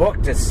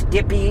 Booked a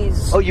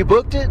Skippy's. Oh, you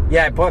booked it?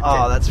 Yeah, I booked it.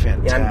 Oh, that's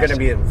fantastic. Yeah, I'm going to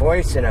be a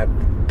voice in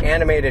an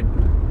animated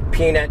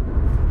peanut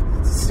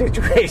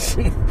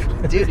situation.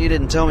 Dude, you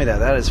didn't tell me that.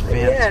 That is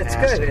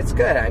fantastic. Yeah, it's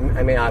good.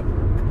 I mean, I'll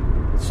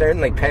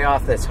certainly pay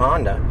off this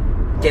Honda.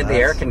 Get the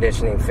air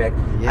conditioning fixed.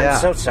 Yeah. I'm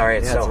so sorry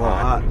it's so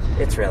hot.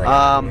 It's really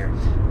hot here.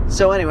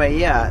 So anyway,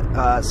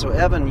 so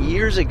Evan,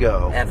 years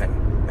ago...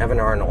 Evan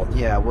Arnold.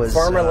 Yeah, was...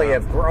 Formerly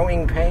of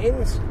Growing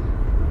Pains.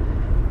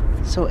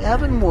 So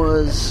Evan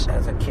was...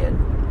 As a kid.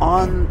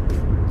 And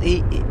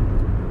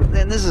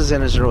this is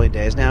in his early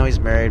days. Now he's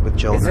married with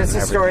children. Is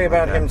this a story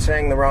about him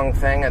saying the wrong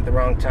thing at the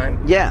wrong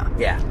time? Yeah.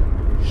 Yeah.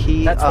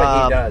 That's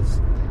what he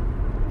does.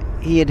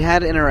 He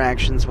had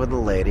interactions with a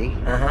lady.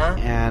 Uh-huh.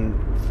 And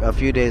a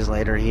few days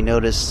later, he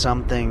noticed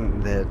something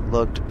that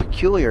looked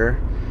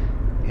peculiar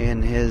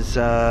in his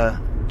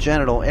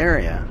genital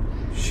area.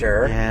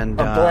 Sure. And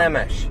a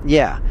blemish.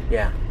 Yeah.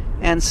 Yeah.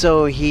 And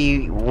so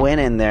he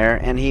went in there,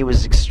 and he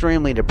was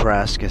extremely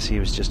depressed because he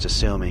was just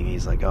assuming.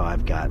 He's like, oh,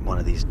 I've got one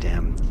of these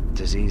damn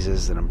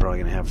diseases that I'm probably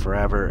going to have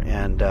forever.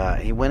 And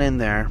he went in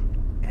there,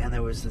 and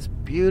there was this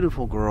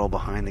beautiful girl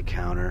behind the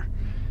counter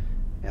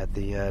at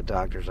the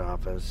doctor's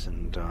office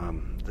and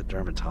the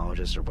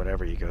dermatologist or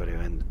whatever you go to.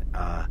 And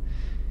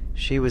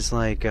she was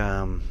like...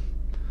 And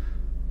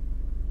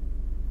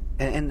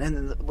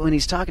when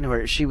he's talking to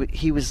her,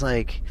 he was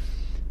like...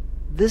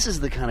 this is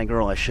the kind of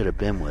girl I should have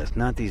been with,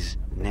 not these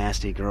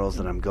nasty girls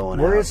that I'm going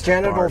out. Were his to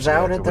genitals bars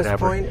out with at or this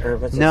whatever. point? Or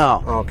was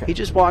No. Oh, okay. He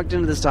just walked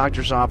into this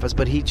doctor's office,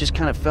 but he just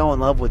kind of fell in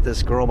love with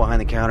this girl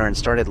behind the counter and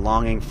started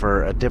longing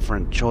for a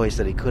different choice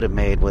that he could have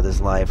made with his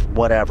life.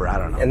 Whatever, I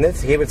don't know. And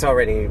he was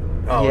already...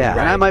 Oh, yeah, right.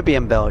 and I might be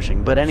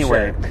embellishing, but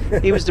anyway, Sure.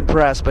 he was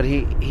depressed, but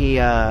he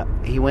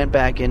went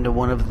back into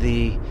one of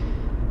the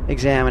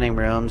examining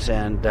rooms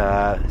and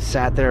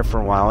sat there for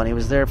a while, and he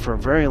was there for a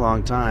very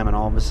long time, and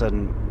all of a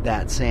sudden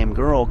that same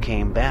girl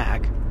came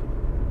back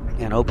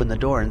and opened the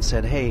door and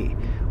said, "Hey,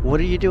 what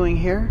are you doing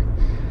here?"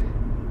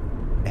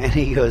 And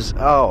he goes,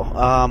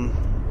 I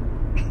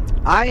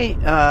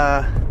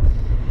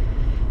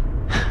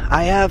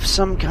have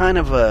some kind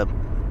of a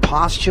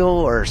pustule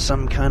or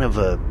some kind of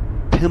a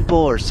pimple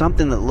or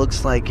something that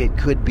looks like it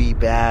could be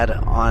bad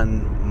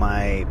on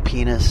my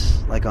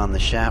penis, like on the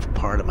shaft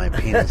part of my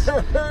penis."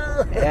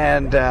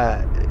 And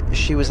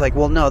she was like,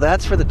 "Well, no,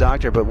 that's for the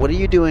doctor, but what are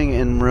you doing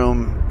in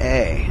room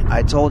A?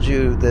 I told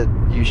you that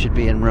you should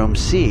be in room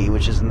C,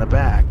 which is in the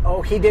back."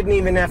 Oh, he didn't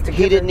even have to give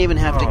He didn't even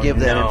have to give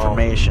that no.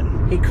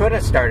 information. He could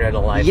have started a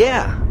life.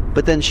 Yeah,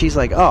 but then she's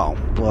like, "Oh,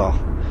 well,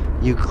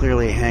 you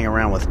clearly hang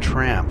around with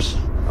tramps."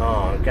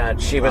 Oh,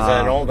 God. She was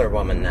an older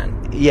woman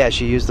then. Yeah,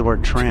 she used the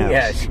word tramps.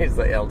 Yeah, she's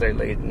the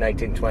elderly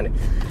 1920.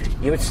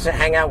 You used to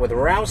hang out with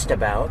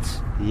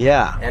roustabouts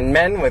Yeah, and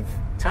men with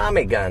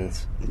Tommy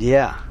guns.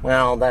 yeah.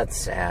 Well, that's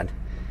sad.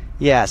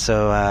 Yeah,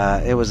 so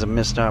it was a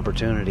missed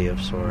opportunity of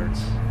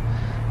sorts.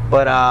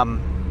 But,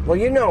 Well,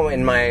 you know,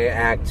 in my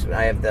act,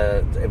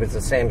 it was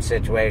the same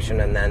situation,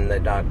 and then the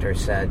doctor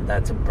said,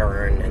 that's a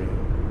burn,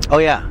 and... oh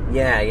yeah.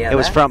 Yeah. It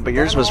was but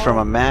yours was from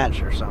a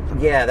match or something.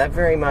 Yeah, that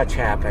very much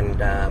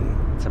happened.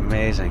 It's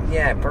amazing.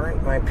 Yeah, it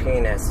burnt my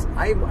penis.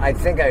 I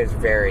think I was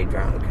very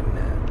drunk.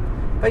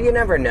 But you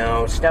never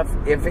know.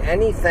 If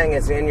anything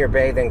is in your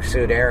bathing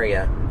suit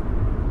area,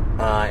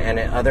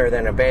 other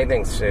than a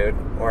bathing suit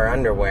or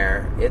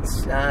underwear,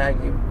 it's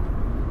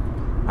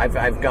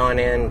I've gone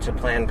into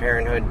Planned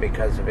Parenthood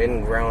because of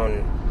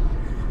ingrown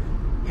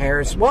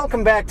hairs.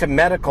 Welcome back to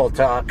medical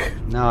talk.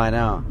 No, I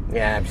know.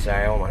 Yeah, I'm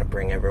sorry. I don't want to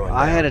bring everyone down.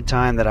 I had a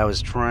time that I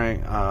was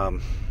trying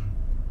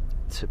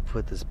to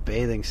put this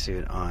bathing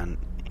suit on,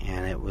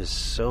 and it was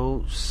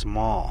so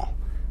small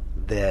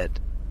that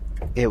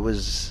it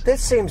was...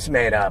 This seems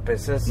made up.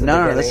 Is this the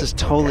No, beginning? this is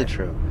totally Okay.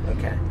 true.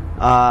 Okay.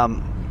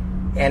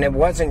 And it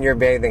wasn't your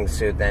bathing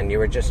suit then? You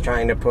were just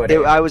trying to put it...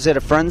 I was at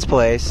a friend's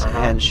place,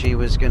 and she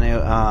was going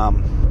to...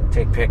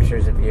 take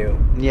pictures of you.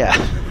 Yeah.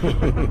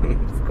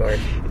 Of course.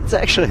 It's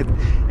actually...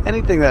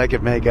 anything that I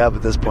could make up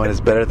at this point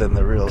is better than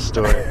the real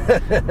story.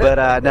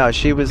 But, no,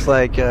 she was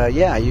like,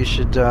 yeah, you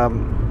should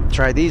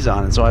try these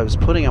on. And so I was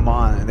putting them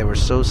on, and they were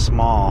so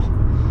small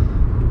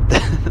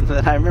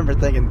that I remember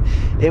thinking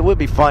it would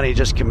be funny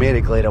just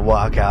comedically to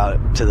walk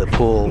out to the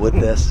pool with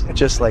this,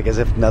 just like as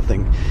if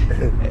nothing.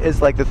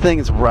 It's like the thing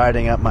is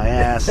riding up my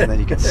ass, and then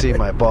you can see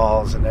my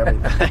balls and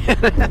everything.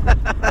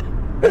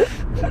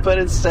 But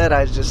instead,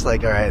 I was just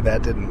like, all right,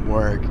 that didn't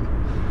work.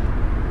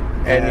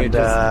 And you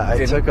just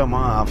I took them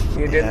off.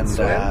 You didn't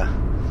swim?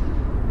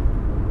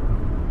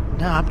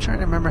 No, I'm trying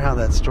to remember how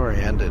that story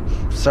ended.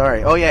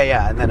 Sorry. Oh,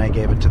 yeah. And then I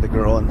gave it to the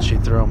girl, and she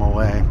threw them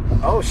away.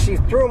 Oh, she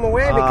threw them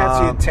away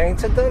because you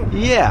tainted them?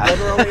 Yeah.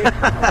 Literally?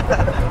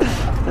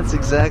 That's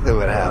exactly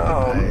what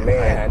happened. Oh,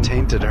 man. I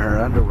tainted her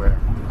underwear.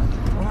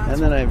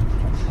 And then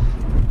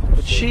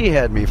But she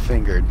had me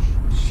fingered.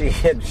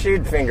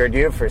 She'd fingered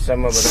you for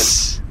some of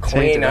the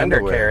clean Tainted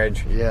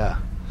undercarriage. Yeah.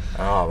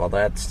 Oh, well,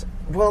 that's...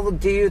 Well,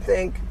 do you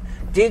think...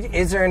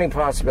 Is there any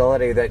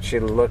possibility that she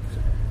looked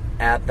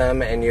at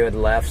them and you had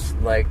left,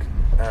 like,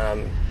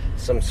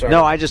 some sort No,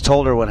 of... I just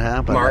told her what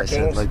happened. Markings?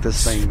 I said, like,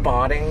 this thing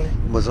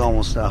Spotting? was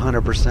almost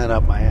 100%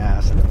 up my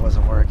ass, and it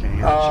wasn't working. And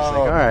she's like,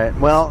 all right,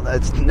 well,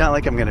 it's not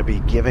like I'm going to be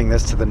giving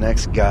this to the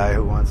next guy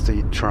who wants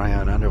to try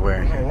on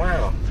underwear. Oh,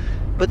 wow.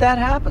 But that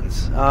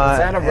happens. Is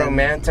that a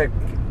romantic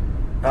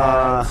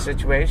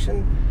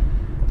situation?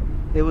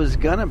 It was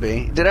gonna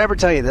be. Did I ever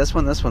tell you this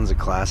one? This one's a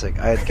classic.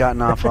 I had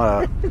gotten off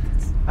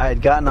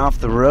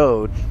the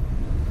road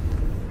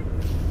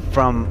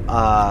from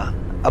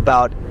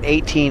about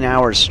 18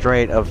 hours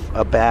straight of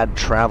a bad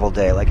travel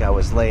day. Like I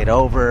was laid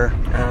over,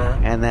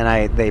 and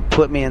then they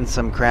put me in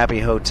some crappy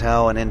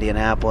hotel in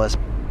Indianapolis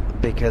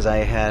because I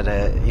had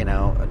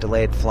a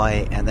delayed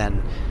flight, and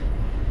then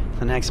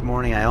the next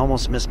morning I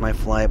almost missed my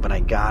flight, but I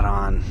got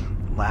on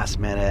last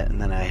minute,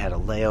 and then I had a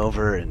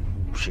layover in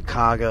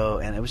Chicago,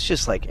 and it was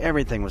just like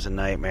everything was a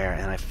nightmare.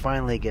 And I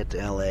finally get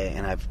to LA,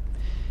 and I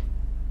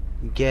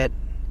get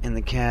in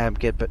the cab,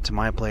 get to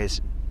my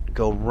place,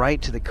 go right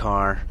to the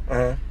car,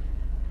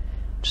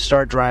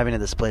 start driving to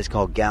this place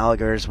called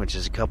Gallagher's, which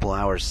is a couple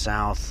hours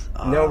south.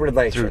 No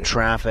relation. Through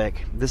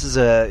traffic. This is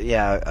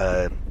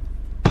a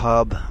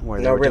pub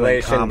where they were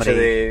doing comedy. No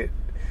relation to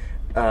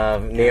the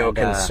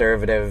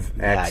neoconservative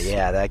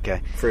that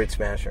guy. Fruit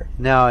smasher.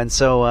 No, and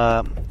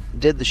so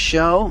did the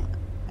show.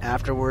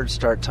 Afterwards,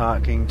 start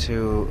talking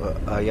to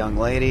a young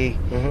lady,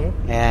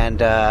 and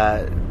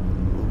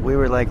we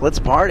were like, let's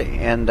party.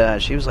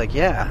 And she was like,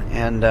 yeah.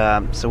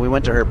 And so we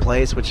went to her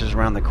place, which is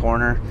around the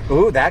corner.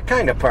 Ooh, that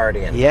kind of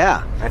partying.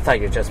 Yeah. I thought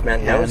you just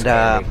meant nose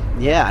candy.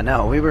 Yeah,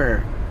 no, we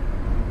were...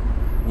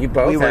 You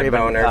both we were had even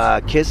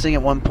boners. Kissing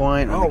at one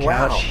point on the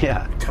couch. Wow.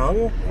 Yeah.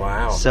 Tongue?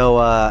 Wow. So,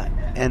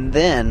 and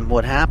then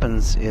what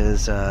happens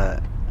is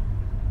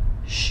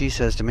she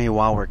says to me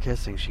while we're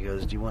kissing, she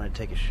goes, do you want to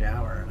take a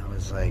shower? And I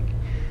was like,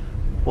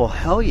 well,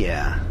 hell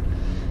yeah.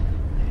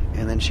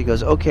 And then she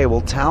goes, okay,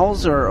 well,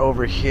 towels are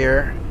over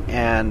here,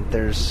 and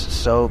there's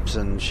soaps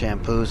and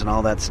shampoos and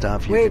all that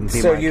stuff. You can be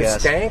so my you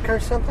guest. stank or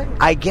something?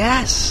 I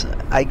guess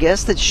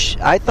that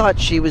I thought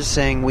she was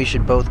saying we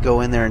should both go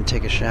in there and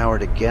take a shower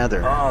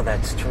together. Oh,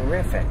 that's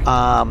terrific.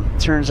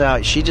 Turns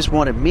out she just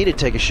wanted me to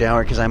take a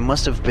shower because I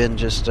must have been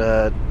just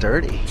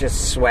dirty.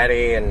 Just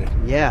sweaty and...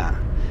 Yeah.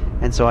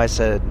 And so I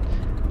said,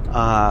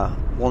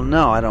 well,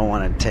 no, I don't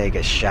want to take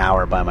a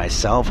shower by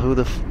myself. Who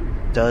the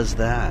does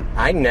that?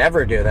 I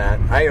never do that.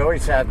 I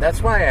always have.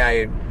 That's why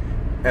I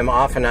am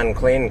often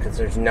unclean, because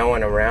there's no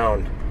one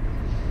around.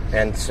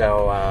 And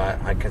so,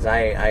 because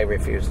I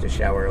refuse to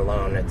shower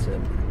alone.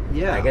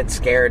 I get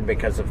scared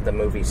because of the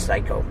movie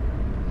Psycho.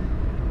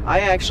 I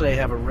actually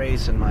have a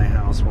race in my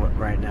house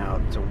right now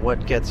to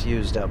what gets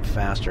used up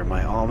faster,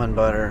 my almond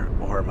butter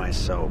or my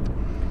soap.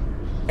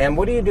 And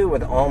what do you do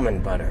with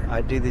almond butter?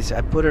 I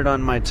put it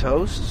on my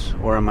toast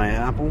or on my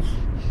apples.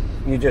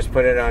 You just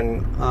put it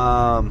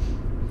on...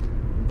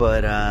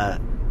 But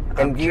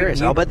I'm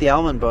curious. I'll bet the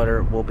almond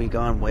butter will be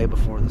gone way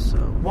before the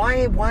soap.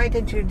 Why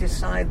did you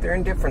decide they're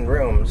in different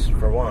rooms,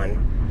 for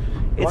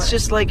one? It's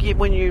just like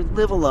when you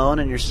live alone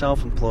and you're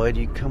self-employed,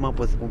 you come up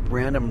with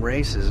random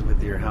races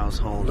with your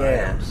household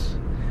items.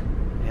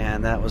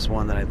 And that was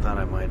one that I thought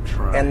I might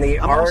try. And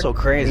I'm also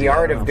crazy. The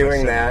art of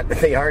doing that,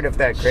 the art of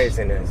that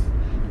craziness,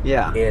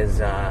 is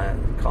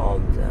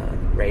called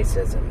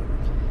racism.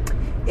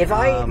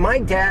 My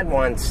dad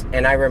once,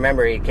 and I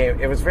remember he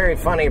came, it was very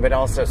funny but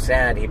also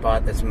sad, he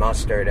bought this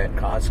mustard at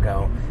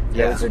Costco.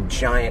 It was a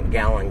giant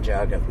gallon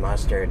jug of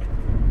mustard.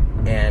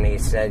 And he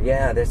said,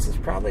 yeah, this is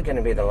probably going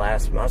to be the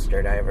last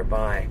mustard I ever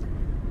buy.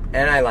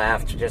 And I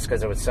laughed just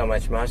because it was so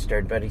much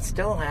mustard, but he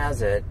still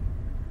has it.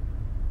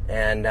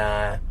 And,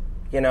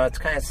 it's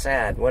kind of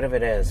sad. What if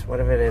it is? What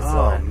if it is?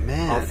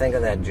 Man. I'll think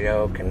of that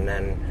joke and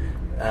then,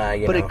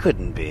 But it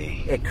couldn't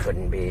be. It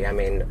couldn't be. I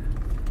mean,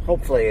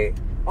 hopefully...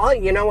 Oh,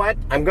 you know what?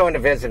 I'm going to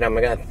visit him.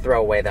 I'm going to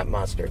throw away that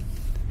mustard.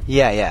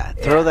 Yeah.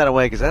 Throw that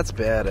away because that's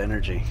bad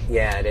energy.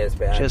 Yeah, it is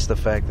bad. Just the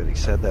fact that he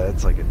said that,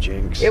 it's like a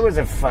jinx. It was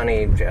a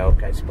funny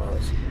joke, I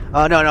suppose.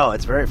 Oh, no.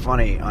 It's very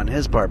funny on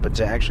his part, but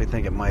to actually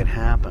think it might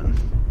happen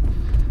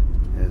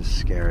is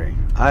scary.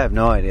 I have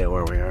no idea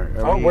where we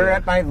are. We're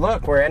at my...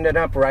 Look, we're ended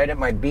up right at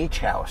my beach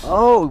house.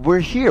 Oh, we're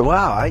here.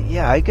 Wow.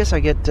 I guess I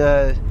get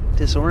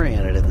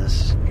disoriented in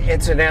this.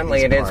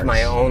 Incidentally, it is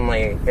my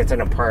only... It's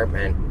an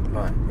apartment.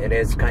 But it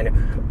is kind of...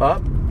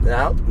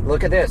 now,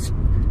 look at this.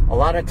 A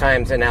lot of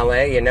times in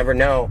LA, you never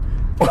know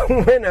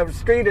when a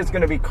street is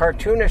going to be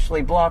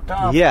cartoonishly blocked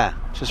off. Yeah,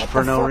 just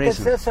for no reason. What the fuck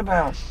is this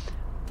about?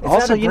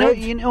 Also,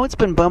 you know what's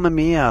been bumming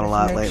me out a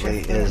lot lately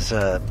is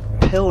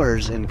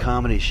pillars in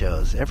comedy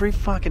shows. Every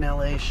fucking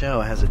LA show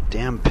has a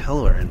damn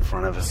pillar in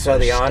front of it. So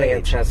the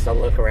audience has to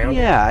look around?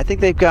 Yeah, I think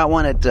they've got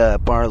one at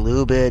Bar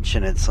Lubitsch,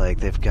 and it's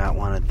like they've got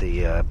one at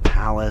the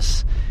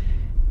Palace.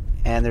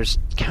 And there's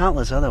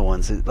countless other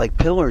ones. Like,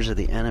 pillars are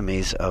the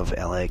enemies of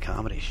LA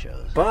comedy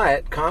shows.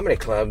 But comedy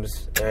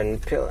clubs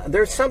and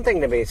there's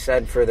something to be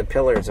said for the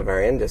pillars of our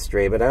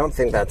industry, but I don't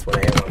think that's what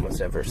anyone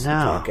was ever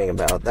talking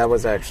about. That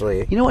was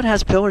actually... You know what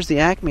has pillars? The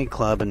Acme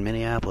Club in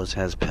Minneapolis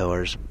has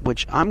pillars,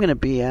 which I'm going to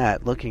be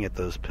at looking at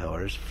those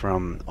pillars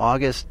from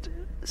August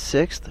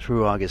 6th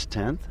through August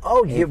 10th.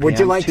 Oh, would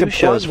you like to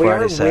plug? We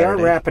are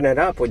wrapping it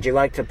up. Would you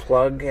like to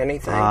plug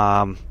anything?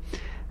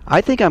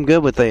 I think I'm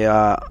good with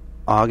the...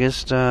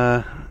 August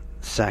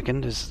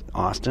 2nd is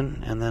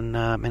Austin, and then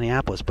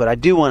Minneapolis. But I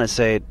do want to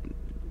say,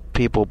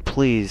 people,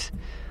 please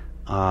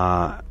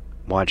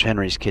watch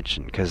Henry's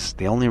Kitchen, because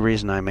the only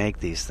reason I make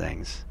these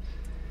things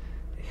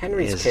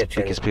is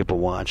because people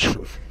watch.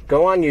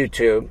 Go on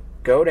YouTube,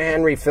 go to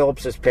Henry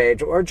Phillips'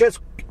 page, or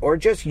just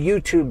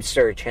YouTube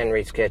search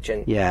Henry's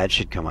Kitchen. Yeah, it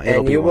should come on.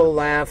 And you will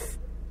laugh.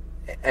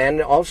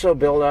 And also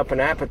build up an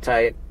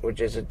appetite,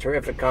 which is a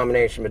terrific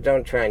combination, but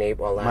don't try and eat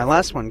while laughing. My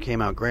last one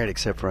came out great,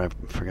 except for I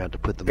forgot to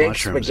put the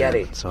mushrooms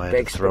in, so I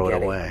had to throw it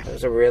away. It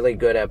was a really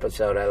good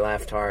episode. I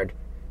laughed hard.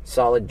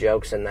 Solid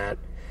jokes in that.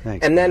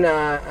 Thanks. And then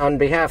on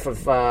behalf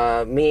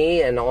of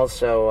me and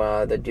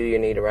also the Do You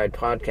Need a Ride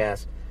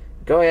podcast,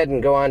 go ahead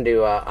and go on to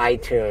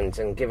iTunes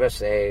and give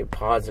us a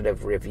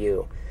positive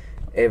review.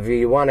 If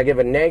you want to give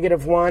a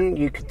negative one,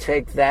 you could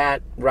take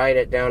that, write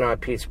it down on a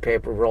piece of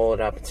paper, roll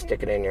it up, and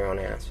stick it in your own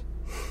ass.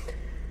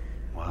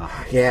 Wow.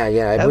 Yeah. I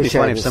That'd be wish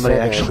funny I if somebody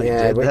actually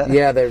did that.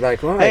 Yeah, they're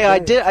like, well, Hey,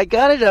 I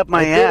got it up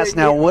my ass.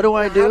 Now, what do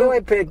I do? How do I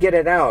get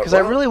it out? Because I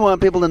really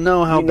want people to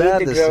know how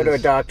bad this is. You need to go to a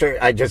doctor.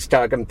 I just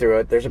talk them through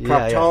it. There's a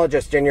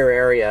proctologist in your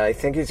area. I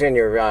think he's in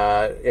your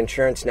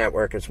insurance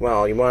network as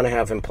well. You want to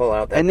have him pull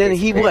out that. And then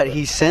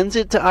he sends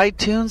it to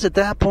iTunes at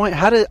that point?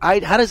 How does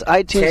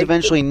iTunes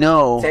eventually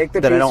know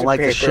that I don't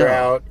like the show?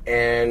 Out,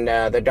 and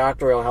the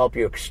doctor will help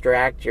you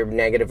extract your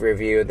negative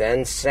review,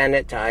 then send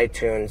it to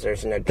iTunes.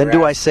 There's an address. Then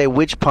do I say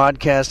which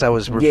podcast I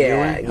was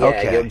reviewing? Yeah,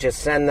 okay. You'll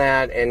just send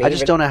that. And I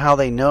just don't know how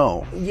they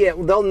know. Yeah,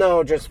 they'll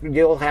know.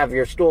 You'll have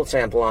your stool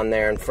sample on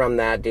there, and from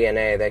that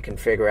DNA, they can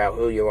figure out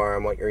who you are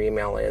and what your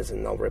email is,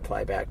 and they'll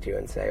reply back to you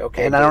and say,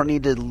 okay. And I don't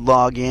need to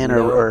log in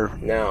or...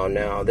 No.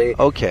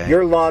 Okay.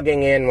 You're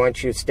logging in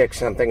once you stick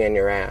something in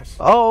your ass.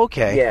 Oh,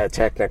 okay. Yeah,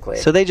 technically.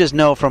 So they just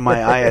know from my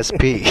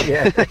ISP.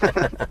 Yeah.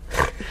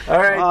 All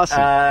right.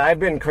 Awesome. I've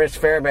been Chris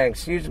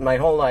Fairbanks. My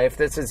whole life.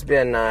 This has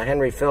been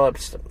Henry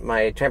Phillips,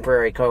 my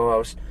temporary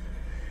co-host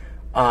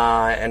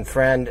and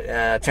friend,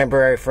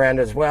 temporary friend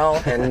as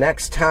well. And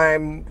next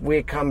time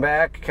we come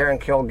back, Karen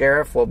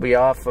Kilgariff will be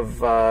off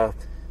of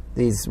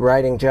these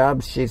writing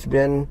jobs she's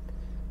been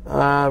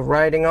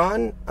writing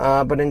on.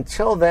 But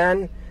until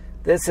then,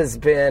 this has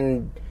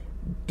been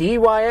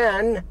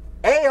DYNAR.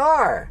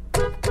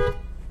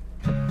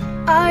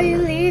 Are you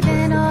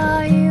leaving or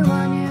are you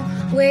on your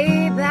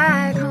way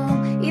back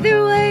home?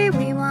 Either way,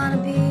 we want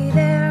to be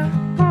there.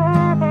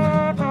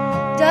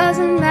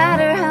 Doesn't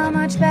matter how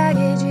much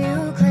baggage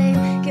you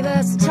claim. Give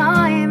us a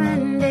time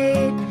and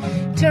date,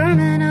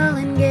 terminal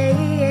and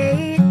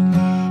gate.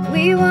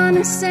 We want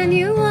to send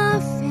you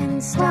off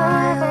in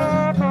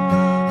style.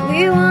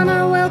 We want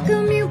to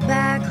welcome you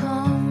back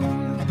home.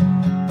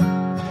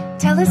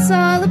 Tell us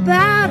all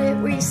about it.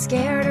 Were you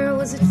scared or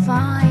was it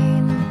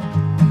fine?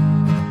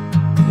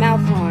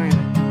 Mouth horn.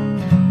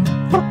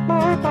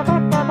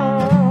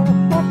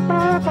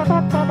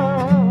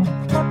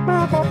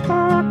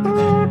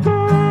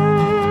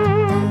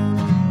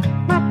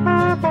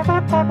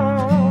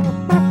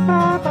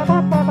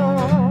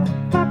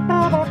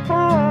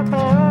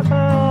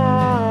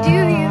 Do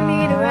you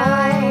need a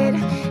ride?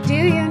 Do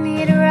you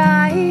need a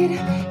ride?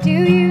 Do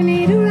you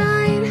need a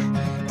ride?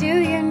 Do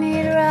you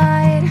need a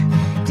ride?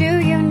 Do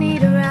you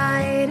need a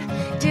ride?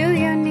 Do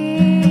you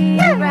need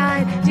a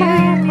ride? Do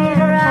you need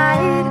a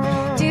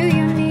ride? Do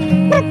you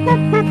need a ride?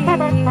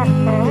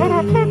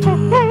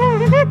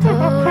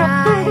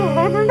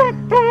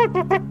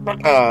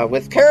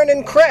 With Karen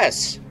and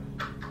Chris.